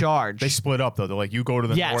men charge. They split up, though. They're like, you go to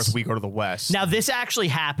the Yes. north, we go to the west. Now, this actually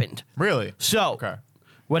happened. Really? So, Okay.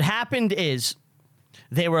 what happened is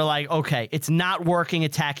they were like, okay, it's not working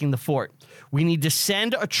attacking the fort. We need to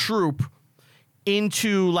send a troop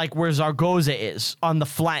into like where Zaragoza is on the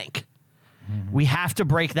flank. We have to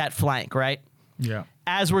break that flank, right? Yeah.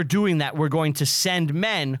 As we're doing that, we're going to send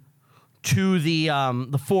men to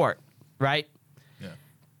the fort, right? Yeah.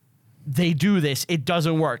 They do this. It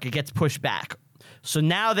doesn't work. It gets pushed back. So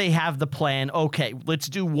now they have the plan. Okay, let's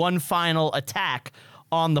do one final attack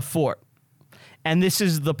on the fort. And this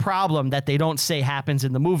is the problem that they don't say happens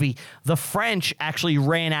in the movie. The French actually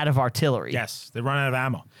ran out of artillery. Yes. They run out of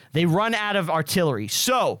ammo. They run out of artillery.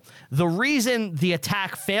 So the reason the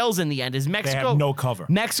attack fails in the end is Mexico. have no cover.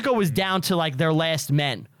 Mexico was down to like their last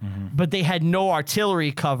men, but they had no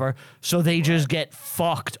artillery cover, so they just get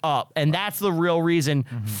fucked up. And that's the real reason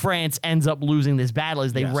France ends up losing this battle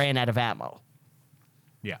is they Yes. ran out of ammo.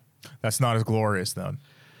 Yeah. That's not as glorious then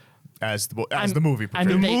as the movie. I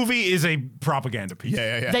mean, The movie is a propaganda piece.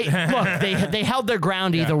 Yeah. They held their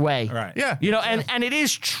ground either way. Right. Yeah. You know, and it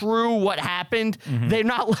is true what happened. They're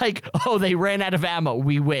not like, oh, they ran out of ammo,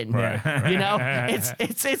 we win. Right. You know,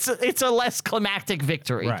 it's a less climactic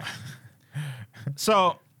victory. Right.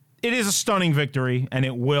 So it is a stunning victory, and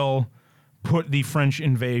it will put the French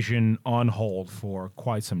invasion on hold for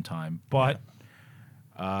quite some time. But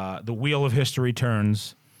the wheel of history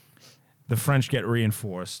turns. The French get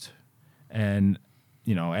reinforced, and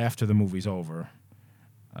after the movie's over,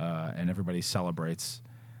 and everybody celebrates,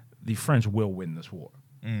 the French will win this war,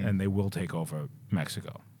 and they will take over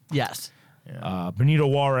Mexico. Yes. Benito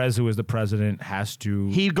Juarez, who is the president, has to.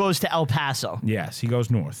 He goes to El Paso. Yes, he goes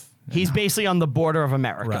north. He's basically on the border of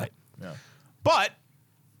America. Right. Yeah. But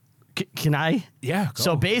Can I? yeah, go.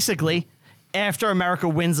 So basically, after America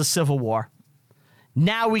wins the Civil War,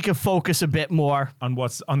 now we can focus a bit more. on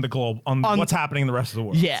what's on the globe, on what's happening in the rest of the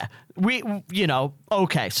world. Yeah.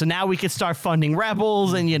 Okay, so now we could start funding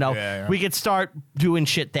rebels and, Yeah. we could start doing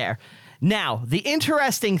shit there. Now, the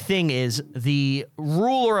interesting thing is the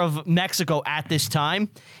ruler of Mexico at this time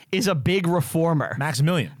is a big reformer.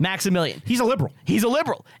 Maximilian. He's a liberal.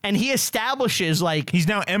 And he establishes He's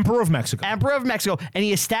now Emperor of Mexico. Emperor of Mexico, and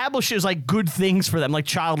he establishes good things for them, like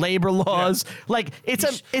child labor laws.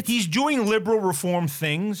 He's doing liberal reform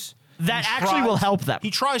things That He actually will help them.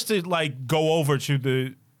 He tries to go over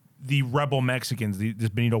to the rebel Mexicans, this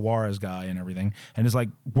Benito Juarez guy and everything, and is like,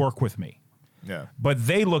 work with me. Yeah. But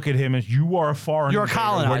they look at him as, you are a foreign You're a invader.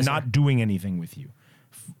 colonizer. We're not doing anything with you.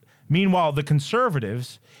 Meanwhile, the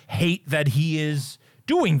conservatives hate that he is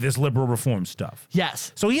doing this liberal reform stuff.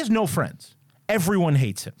 Yes. So he has no friends. Everyone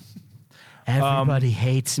hates him. Everybody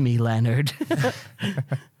hates me, Leonard.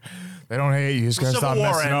 They don't hate you. You just gotta stop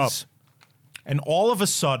messing up. And all of a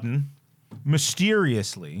sudden,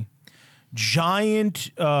 mysteriously,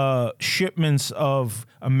 giant shipments of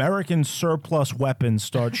American surplus weapons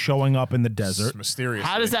start showing up in the desert. It's mysterious.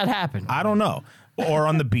 How does that happen? I don't know. Or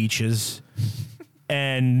on the beaches.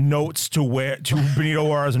 And notes to Benito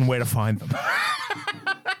Juarez and where to find them.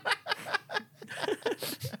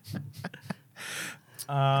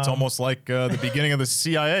 It's almost like the beginning of the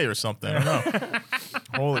CIA or something. I don't know.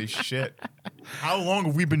 Holy shit. How long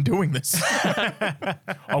have we been doing this?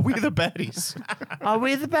 Are we the baddies? Are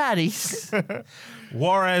we the baddies?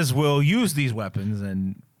 Juarez will use these weapons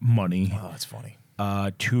and money Oh, that's funny.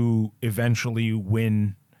 to eventually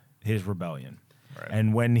win his rebellion. Right.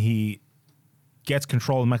 And when he gets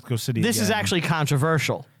control of Mexico City This is again, actually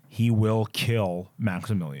controversial, he will kill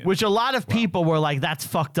Maximilian. which a lot of people were like, that's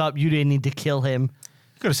fucked up. You didn't need to kill him.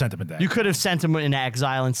 Could have sent him a day. You could have sent him in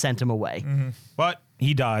exile and sent him away. But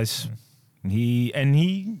he dies. He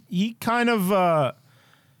kind of I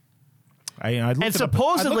looked And it up- I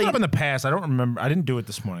supposedly- looked it up in the past. I don't remember. I didn't do it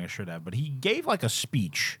this morning. I should have. But he gave a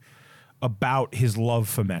speech about his love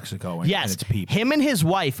for Mexico and Yes, its people. him and his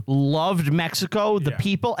wife loved Mexico, the Yeah.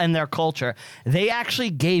 people, and their culture. They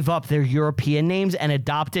actually gave up their European names and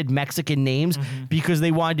adopted Mexican names because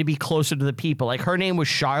they wanted to be closer to the people. Like her name was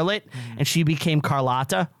Charlotte, and she became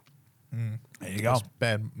Carlotta. There you go. That's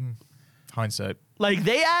bad hindsight. Like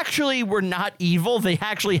they actually were not evil. They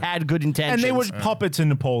actually had good intentions. And they were puppets in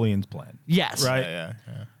Napoleon's plan. yes, Right. Yeah.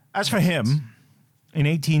 As for him, in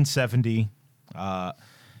 1870,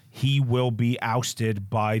 he will be ousted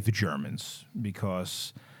by the Germans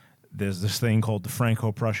because there's this thing called the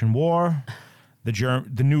Franco-Prussian War. The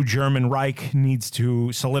new German Reich needs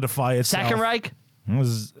to solidify itself. Second Reich. It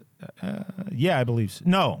was, yeah, I believe so.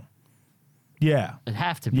 No. Yeah. It'd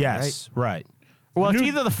have to be. Yes. Right. Right? Well, The it's new-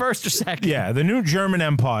 either the first or second. Yeah, the new German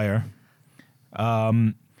Empire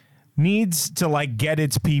needs to get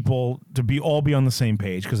its people to all be on the same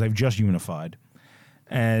page because they've just unified.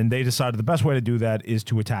 And they decided the best way to do that is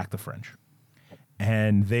to attack the French.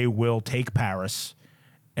 And they will take Paris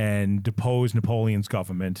and depose Napoleon's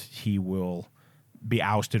government. He will be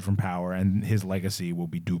ousted from power, and his legacy will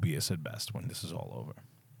be dubious at best when this is all over.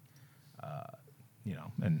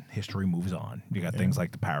 And history moves on. You got things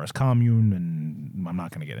like the Paris Commune, and I'm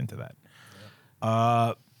not going to get into that.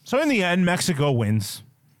 So in the end, Mexico wins.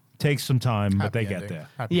 Takes some time, but they get there.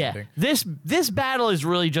 Happy Yeah. ending. This battle is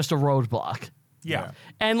really just a roadblock. Yeah.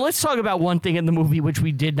 And let's talk about one thing in the movie which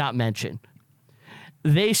we did not mention.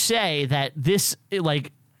 They say that this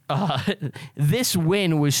this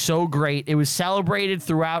win was so great. It was celebrated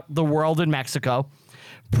throughout the world in Mexico.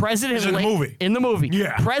 This is in the movie. In the movie.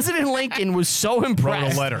 Yeah. President Lincoln was so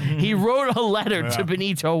impressed. letter. He wrote a letter to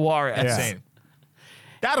Benito Juarez. Yeah. Insane.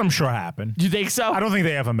 That I'm sure happened. Do you think so? I don't think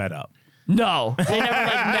they ever met up. No. They never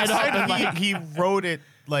met up. And, He wrote it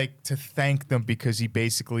like to thank them because he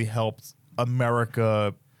basically helped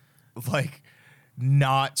America, like,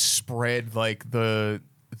 not spread like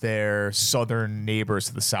their southern neighbors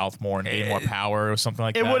to the south more and gain more power or something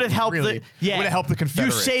like It that. would have helped. Really, It would have helped the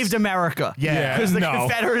Confederates. You saved America. Yeah. because the No.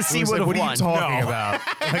 Confederacy It was would like, have what won. are you talking about?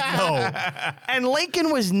 Like, no. And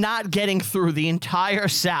Lincoln was not getting through the entire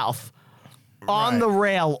South on the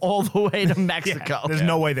rail all the way to Mexico. There's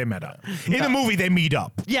no way they met up. In the movie, they meet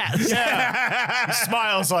up. Yes. He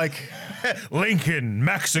smiles like Lincoln,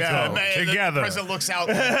 Mexico, The together. president looks out.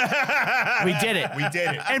 We did it. We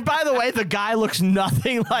did it. And by the way, the guy looks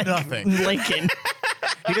nothing like Nothing. Lincoln.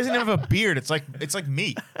 He doesn't even have a beard. It's like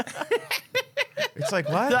me. It's like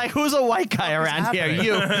what? Like, who's a white guy around here? happening?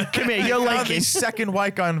 You. Come here. You're Found the Lincoln. second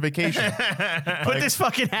white guy on vacation. Put this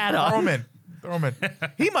fucking hat Throw on. him in. Throw him in.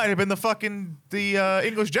 He might have been the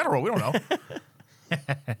English general. We don't know.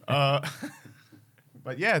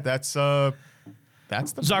 But yeah, that's the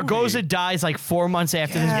Zaragoza movie. dies like 4 months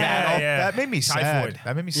after this battle. yeah. That made me Typhoid. sad.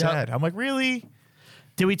 That made me sad. I'm like, really?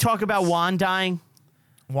 Did we talk about Juan dying?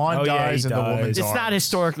 Juan Oh, yeah, dies he in the dies. woman's It's arms. not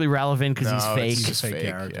historically relevant because he's No, fake. He's just Fake fake.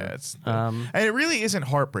 character. Yeah, it's, Um, and it really isn't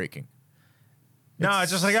heartbreaking. No,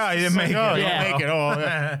 it's just like, oh, you didn't make Oh, it. you Yeah. didn't make it. Oh,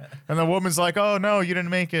 yeah. And the woman's like, oh, no, you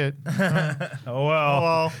didn't make it. Oh, well.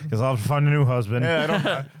 well. Because I'll find a new husband.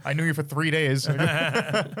 Yeah, I knew you for 3 days.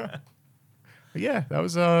 But yeah, that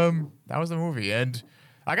was the movie, and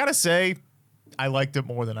I gotta say, I liked it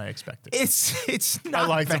more than I expected. It's not I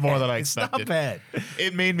liked bad. it more than I It's expected. not bad.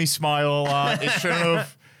 It made me smile a lot. It shouldn't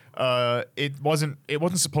have. It wasn't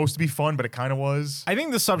supposed to be fun, but it kind of was. I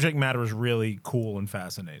think the subject matter is really cool and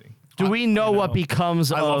fascinating. Do we know what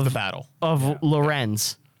becomes I love the battle. of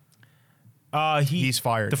Lorenz? He's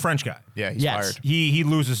fired. The French guy. Yeah, he's Yes. fired. He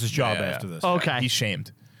loses his job Yeah, after yeah. this. Okay. He's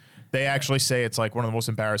shamed. They actually say it's like one of the most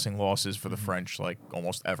embarrassing losses for the French, like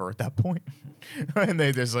almost ever at that point. And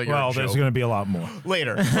there's like, Well, there's going to be a lot more.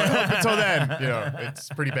 later. But up until then, it's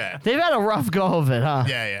pretty bad. They've had a rough go of it, huh?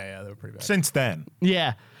 Yeah, they were pretty bad. Since then.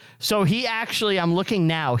 Yeah. So he actually, I'm looking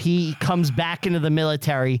now, he comes back into the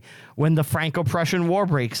military when the Franco-Prussian War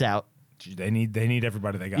breaks out. They need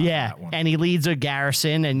everybody they got for Yeah. that one. And he leads a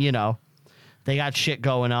garrison and, they got shit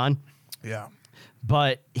going on. Yeah.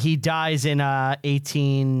 But he dies in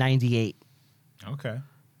 1898. Okay.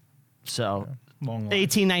 So, Long life.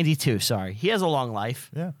 1892, sorry. He has a long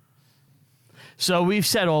life. Yeah. So we've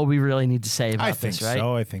said all we really need to say about I think this, right?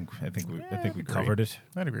 so. I think we covered it.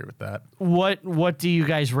 I'd agree with that. What do you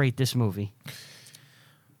guys rate this movie?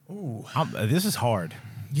 This is hard.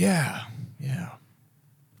 Yeah. Yeah.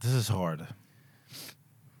 This is hard.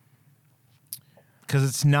 Because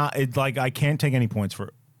it's not, like, I can't take any points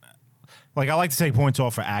for, like, I like to take points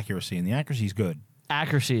off for accuracy, and the accuracy is good.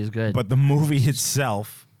 Accuracy is good. But the movie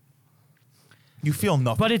itself, You feel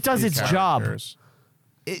nothing. But it for does these its job. characters.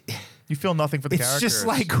 You feel nothing for the it's characters. just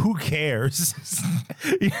like, who cares?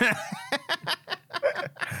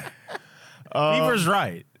 Beaver's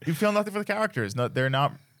right. You feel nothing for the characters. No, they're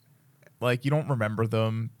not like, you don't remember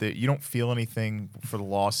them. You don't feel anything for the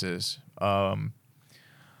losses.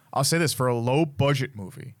 I'll say this, for a low budget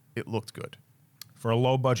movie, it looked good. For a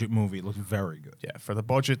low budget movie, it looks very good. Yeah, for the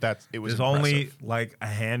budget, it was There's only like a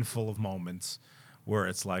handful of moments where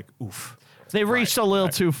it's like, oof. they reached a little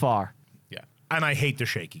too far. Yeah. And I hate the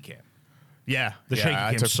shaky cam. Yeah. The shaky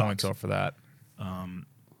I cam took sucks. points off for that.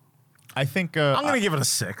 I think I'm going to give it a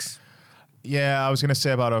 6. yeah, I was gonna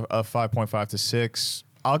say about a 5.5 to 6.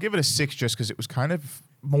 I'll give it a 6 just because it was kind of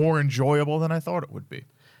more enjoyable than I thought it would be.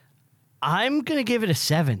 I'm gonna give it a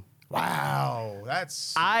 7. Wow,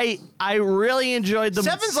 that's I really enjoyed the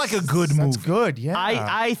 7's like a good movie. that's good. Yeah,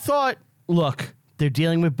 I thought, look, they're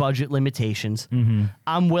dealing with budget limitations. Mm-hmm.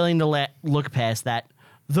 I'm willing to look past that.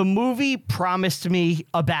 The movie promised me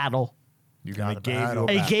a battle. you got They gave you battle.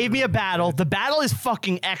 a It battle. gave me a battle. The battle is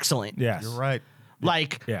fucking excellent. Yes. You're right.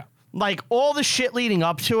 Like, Yeah. like all the shit leading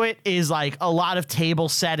up to it is like a lot of table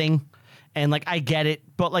setting, and like I get it,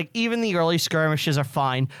 but like even the early skirmishes are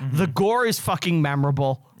fine. The gore is fucking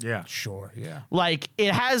memorable. Yeah. Sure. Yeah. Like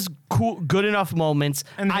it has cool, good enough moments,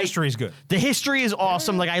 And the history is good. The history is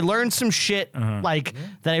awesome. Like I learned some shit like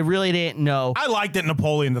that I really didn't know. I like that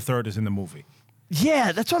Napoleon III is in the movie.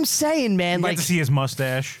 Yeah, that's what I'm saying, man. You Like get to see his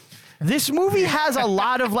mustache. this movie has a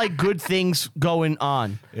lot of like good things going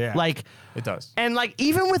on. Yeah. Like It does. and like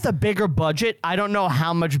even with a bigger budget, I don't know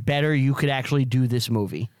how much better you could actually do this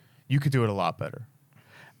movie. You could do it a lot better.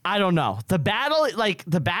 I don't know. The battle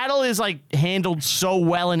is like handled so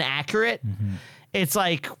well and accurate. It's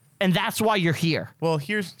like, and that's why you're here. Well,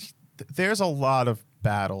 there's a lot of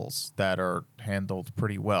battles that are handled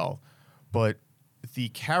pretty well, but the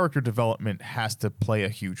character development has to play a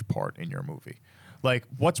huge part in your movie. Like,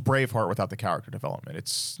 what's Braveheart without the character development?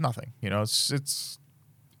 It's nothing. You know,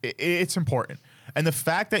 it's important. And the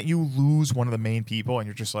fact that you lose one of the main people and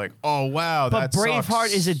you're just like, oh wow, But that Braveheart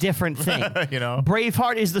sucks. is a different thing. You know,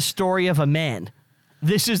 Braveheart is the story of a man.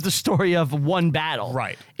 This is the story of one battle.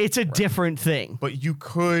 Right. It's a different thing. but you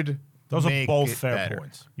could. Those are make both it fair better.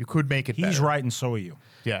 points. You could make it. He's better. right, and so are you.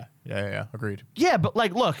 Yeah. Agreed. Yeah, but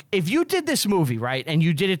like, look, if you did this movie, right, and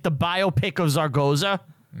you did it the biopic of Zaragoza,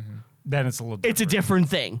 Then it's a little different. it's a different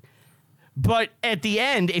thing. But at the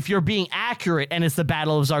end, if you're being accurate and it's the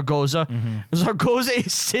Battle of Zaragoza, Zaragoza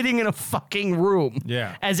is sitting in a fucking room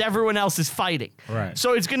Yeah. as everyone else is fighting. Right.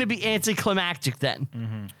 So it's going to be anticlimactic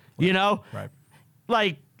then. You know? Right.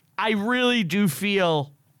 Like, I really do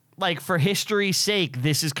feel like for history's sake,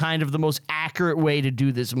 this is kind of the most accurate way to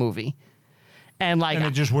do this movie. And like And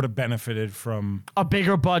it just would have benefited from. a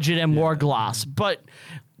bigger budget and more gloss. But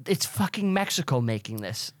it's fucking Mexico making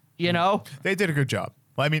this, you know? They did a good job.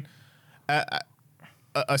 I mean,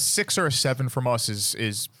 a 6 or a 7 from us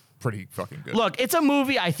is pretty fucking good. Look, it's a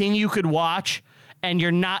movie I think you could watch and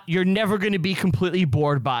you're never going to be completely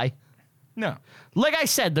bored by. No. Like I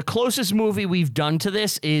said, the closest movie we've done to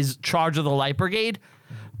this is Charge of the Light Brigade.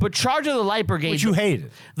 But Charge of the Light Brigade, Which you hated.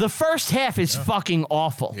 the first half is fucking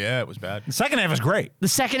awful. Yeah, it was bad. The second half is great. The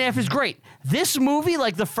second half is great. This movie,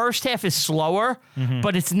 like the first half is slower,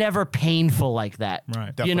 but it's never painful like that. Right.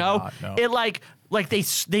 You Definitely know, not, no. it like they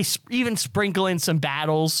even sprinkle in some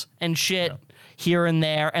battles and shit here and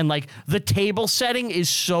there, and like the table setting is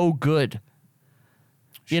so good.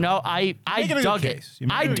 You know, I making a good dug it. case. You're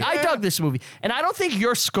making a good I dug this movie, and I don't think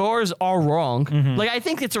your scores are wrong. Like I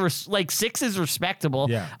think it's like 6 is respectable.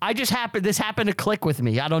 Yeah. This happened to click with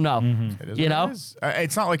me. I don't know. It is You what know? it is.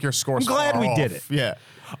 It's not like your score's I'm glad far we off. did it. Yeah.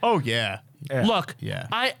 Oh yeah. Look, Yeah.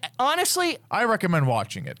 I honestly, I recommend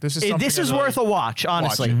watching it. This is something this is I really- worth a watch,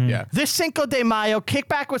 honestly. Watch it, yeah. This Cinco de Mayo, kick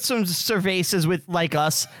back with some cervezas with like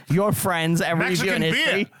us, your friends, and Mexican reviewing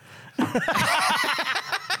history. beer.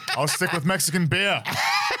 I'll stick with Mexican beer.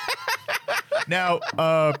 Now,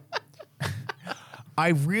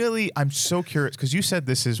 I'm so curious because you said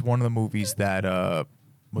this is one of the movies that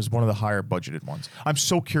was one of the higher budgeted ones. I'm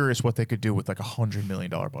so curious what they could do with like $100 million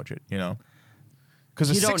budget, you know? Because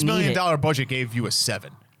a You don't $6 million need budget gave you a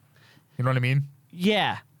 7. You know what I mean?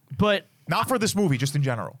 Yeah, but Not for this movie, just in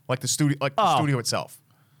general, like the studio, the studio itself.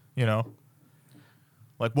 You know,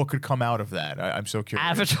 like what could come out of that? I'm so curious.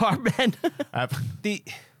 Avatar, man.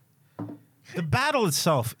 The battle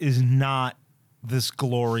itself is not this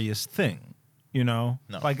glorious thing, you know?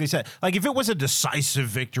 No. Like they said, like if it was a decisive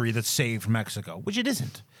victory that saved Mexico, which it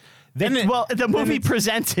isn't. Then Well, the movie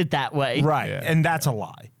presents it that way. right, Yeah. and that's a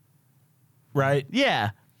lie. Right? Yeah.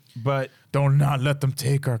 But Don't not let them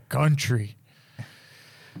take our country.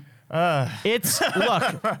 It's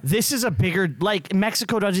look, this is a bigger like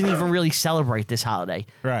Mexico doesn't even really celebrate this holiday.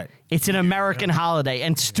 right. It's an American holiday,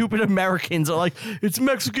 and stupid Americans are like, it's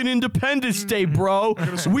Mexican Independence Day, bro.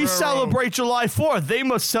 We celebrate July 4th. They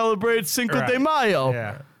must celebrate Cinco de Right. Mayo.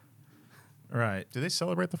 Yeah. Right. Do they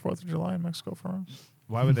celebrate the 4th of July in Mexico for us?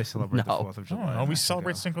 Why would they celebrate No. the 4th of I July? don't know. in We Mexico?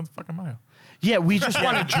 celebrate Cinco de fucking Mayo. Yeah, we just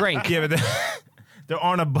want to drink. Yeah, but there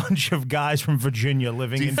aren't a bunch of guys from Virginia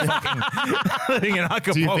living in fucking living in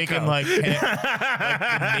Acapulco. Do you think in like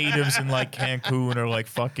the natives in like Cancun are like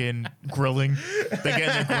fucking grilling? They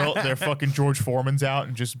get their fucking George Foreman's out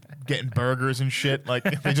and just getting burgers and shit. Like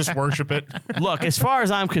they just worship it. Look, as far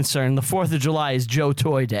as I'm concerned, the 4th of July is Joe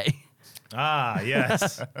Toy Day. Ah,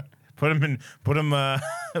 yes. put him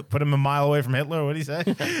a mile away from Hitler. What did he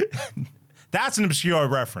say? That's an obscure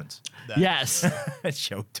reference. Yes.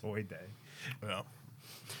 Show Toy Day. Well,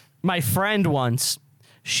 My friend once,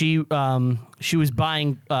 she was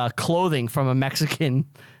buying clothing from a Mexican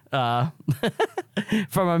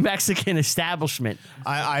establishment.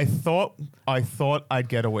 I thought I'd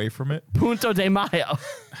get away from it. Punto de Mayo.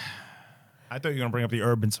 I thought you were going to bring up the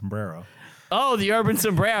urban sombrero. Oh, the urban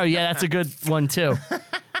sombrero. Yeah, that's a good one too.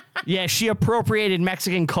 Yeah, she appropriated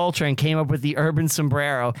Mexican culture and came up with the urban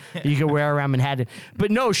sombrero you could wear around Manhattan.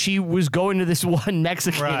 But no, she was going to this one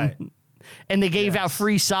Mexican, Right. and they gave out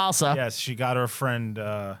free salsa. Yes, she got her friend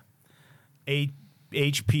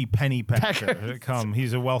H.P. Pennypacker to come.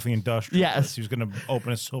 He's a wealthy industrialist. Yes. He was going to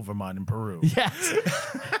open a silver mine in Peru. Yes.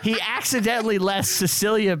 He accidentally left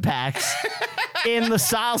Sicilia packs in the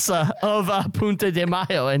salsa of Punta de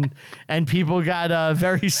Mayo, and people got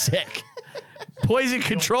very sick. Poison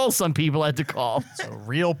control, some people had to call. It's a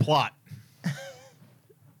real plot.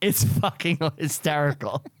 It's fucking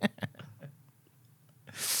hysterical.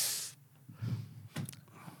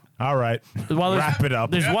 All right. Well, Wrap it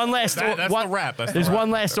up. There's one last. That's the wrap. That's the There's wrap.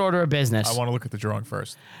 one last order of business. I want to look at the drawing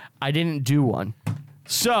first. I didn't do one.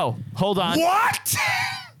 So hold on. What?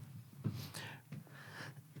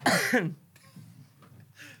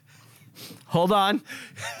 Hold on.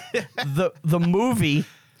 The movie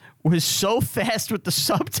was so fast with the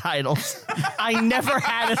subtitles, I never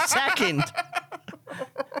had a second.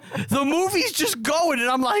 The movie's just going, and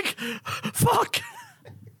I'm like, fuck.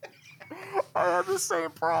 I have the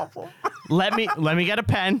same problem. Let me get a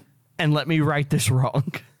pen and let me write this wrong.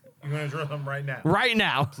 You're going to draw them right now. Right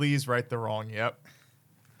now. Please write the wrong. Yep,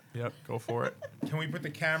 go for it. Can we put the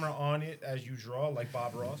camera on it as you draw, like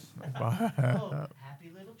Bob Ross?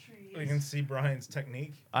 Happy little trees. We can see Brian's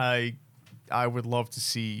technique. I would love to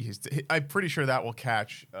see his. I'm pretty sure that will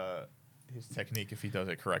catch his technique if he does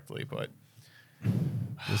it correctly. But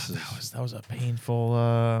that was a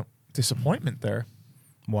painful disappointment there.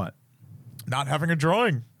 What? Not having a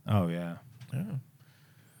drawing. Oh, yeah. Yeah,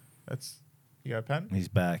 that's. You got a pen? He's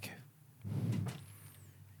back.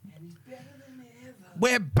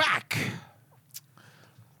 We're back.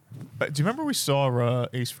 Do you remember we saw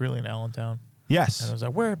Ace Frehley in Allentown? Yes. And I was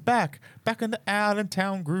like, we're back in the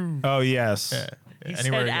Allentown groove. Oh, yes. Yeah. He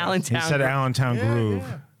Anywhere said he goes. Allentown. He said Allentown Yeah, Groove.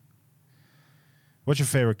 yeah. What's your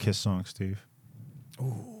favorite Kiss song, Steve?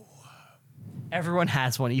 Everyone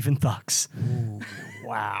has one, even thugs.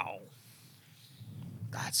 Wow.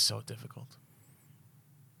 That's so difficult.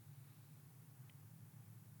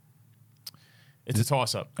 It's a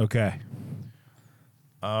toss-up. Okay.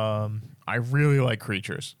 I really like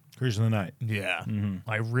Creatures. Creatures of the Night. Yeah.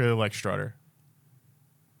 I really like Strutter.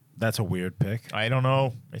 That's a weird pick. I don't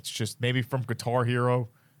know. It's just maybe from Guitar Hero.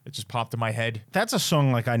 It just popped in my head. That's a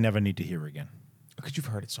song like I never need to hear again. Because you've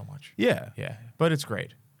heard it so much. Yeah. Yeah. But it's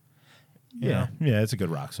great. Yeah. Yeah, it's a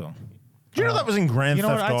good rock song. Do you know that was in Grand You know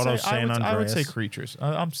what? Theft Auto I'd say, San Andreas? I would say Creatures.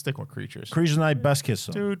 I'm sticking with Creatures. Creatures of the Night, best Kiss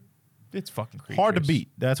song. Dude, it's fucking Creatures. Hard to beat.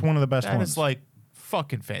 That's one of the best And ones. it's like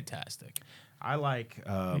fucking fantastic. I like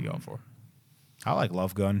What are you going for? I like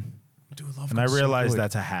Love Gun. Dude, Love And I Gun's so realize good.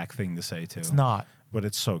 that's a hack thing to say too. It's not. But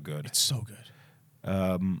it's so good. It's so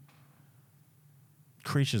good.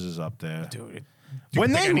 Creatures is up there. Dude. When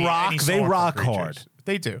you can they pick rock, any they song from rock Creatures. hard.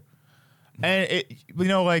 They do. And it,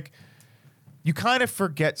 like, you kind of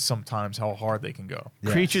forget sometimes how hard they can go.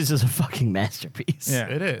 Yes. Creatures is a fucking masterpiece. Yeah.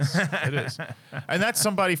 It is. It is. And that's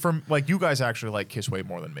somebody from, like, you guys actually like Kiss way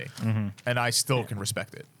more than me. And I still can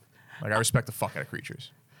respect it. Like, I respect the fuck out of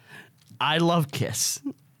Creatures. I love Kiss.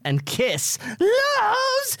 And Kiss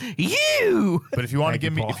loves you. But if you want to Thank you,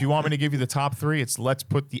 give me, Paul. if you want me to give you the top three, it's Let's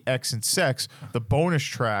Put the X in Sex, the bonus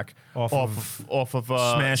track off of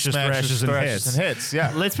Smashes, Thrashes, and Hits. and Hits.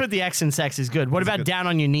 Yeah. Let's put the X in sex is good. What about good. Down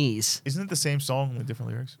on Your Knees? Isn't it the same song with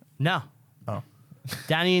different lyrics? No. Oh,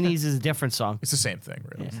 Down on Your Knees is a different song. it's the same thing,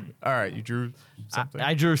 really. All right, you drew something.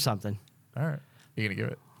 I drew something. All right, you gonna give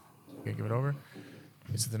it? You gonna give it over?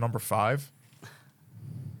 Is it the number 5?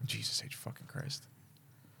 Jesus H. fucking Christ!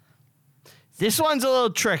 This one's a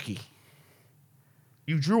little tricky.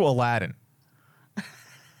 You drew Aladdin.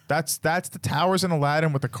 That's the towers in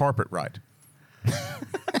Aladdin with the carpet ride.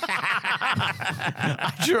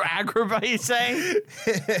 I drew Agrabah, you saying?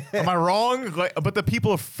 Am I wrong? Like, but the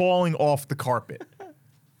people are falling off the carpet.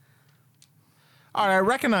 All right, I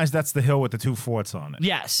recognize that's the hill with the 2 forts on it.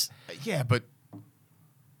 Yes. Yeah, but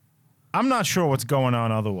I'm not sure what's going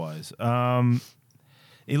on otherwise.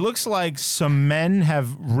 It looks like some men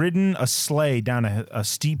have ridden a sleigh down a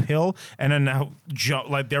steep hill and are now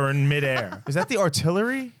like they're in midair. is that the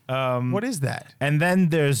artillery? What is that? And then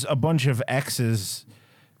there's a bunch of X's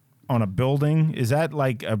on a building. Is that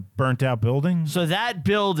like a burnt out building? So that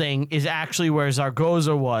building is actually where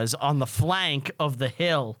Zaragoza was on the flank of the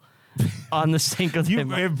hill on the Cinco de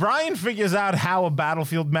Mayo. If Brian figures out how a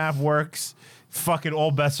battlefield map works, fucking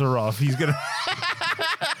all bets are off. He's gonna.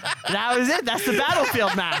 That was it. That's the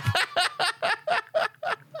battlefield map.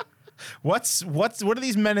 What are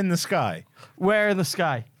these men in the sky? Where in the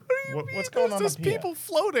sky? What's going on There's up here? people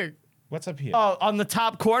floating. What's up here? Oh, on the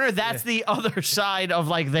top corner? That's the other side of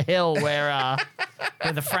like the hill where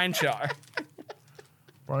the French are.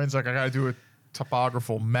 Brian's like, I gotta do a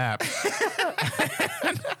topographical map.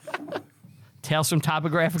 Tales from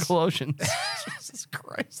Topographical Ocean. Jesus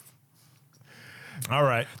Christ. All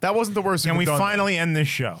right. That wasn't the worst. Can thing we we've done. finally end this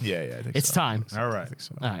show? Yeah, I think It's so. time. All right. I think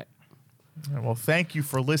so. All right. All right, well, thank you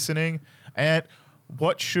for listening. And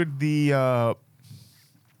what should the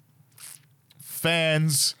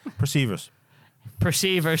fans Perceivers.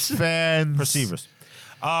 Perceivers.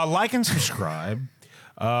 Like and subscribe.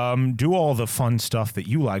 Do all the fun stuff that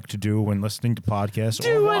you like to do when listening to podcasts.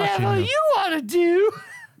 Do or whatever watching them. you want to do.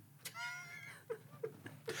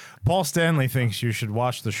 Paul Stanley thinks you should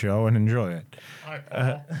watch the show and enjoy it.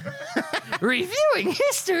 Reviewing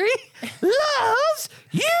history loves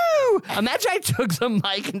you. Imagine I took the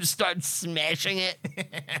mic and just started smashing it.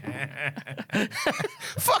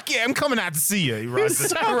 Fuck yeah, I'm coming out to see you. He rides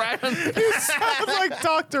it. Right on Sound like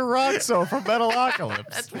Dr. Roxo from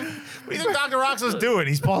Metalocalypse. What do you think Dr. Roxo's doing?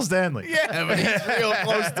 He's Paul Stanley. Yeah, but he's real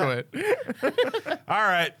close to it. All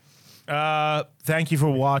right. Thank you for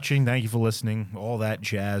watching. Thank you for listening. All that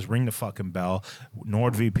jazz. Ring the fucking bell.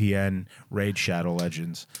 NordVPN. Raid Shadow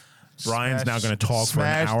Legends. Brian's now going to talk for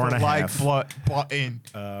an hour and a half. Button.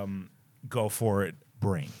 Go for it,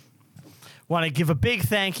 Brain. Want to give a big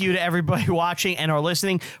thank you to everybody watching and or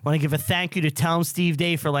listening. Want to give a thank you to Tell 'em Steve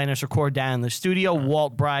Dave for letting us record down in the studio.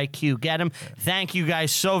 Walt, Bry, Q, get him. Thank you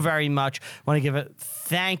guys so very much. Want to give a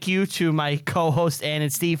thank you to my co-host Ann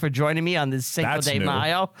and Steve for joining me on this Cinco de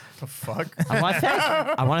Mayo. The fuck? I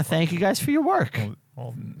want to thank you guys for your work.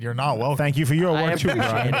 Well, you're not welcome. Thank you for your I work too,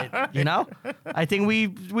 appreciate Brian. it. You know, I think we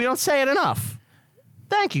don't say it enough.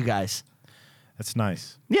 Thank you guys. That's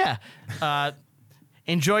nice. Yeah.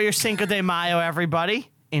 Enjoy your Cinco de Mayo, everybody.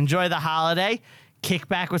 Enjoy the holiday. Kick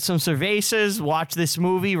back with some cervezas. Watch this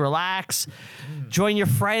movie. Relax. Join your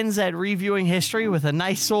friends at Reviewing History with a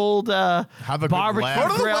nice old Have a good barbecue laugh. Go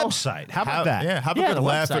to the grill. website. How about that? Yeah, have a Yeah, good the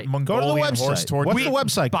laugh website. at Go to the Mongolian horse website. torture. What's the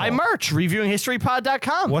website Buy called? merch.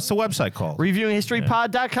 ReviewingHistoryPod.com. What's the website called?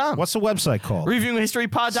 ReviewingHistoryPod.com. What's the website called?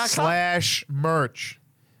 ReviewingHistoryPod.com. /merch.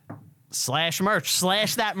 /merch.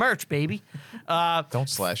 Slash that merch, baby. Don't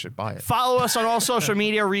slash it. Buy it. Follow us on all social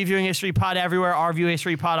media, Reviewing History Pod everywhere, Review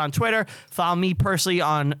History Pod on Twitter. Follow me personally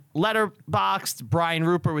on Letterboxd, Brian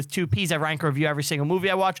Rupert with 2 P's. I rank or review every single movie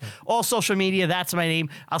I watch. All social media, that's my name.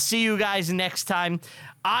 I'll see you guys next time.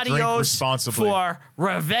 Adios responsibly. for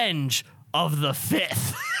Revenge of the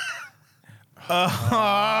 5th.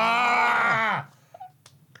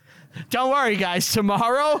 Don't worry, guys.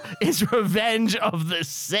 Tomorrow is Revenge of the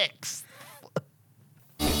 6th.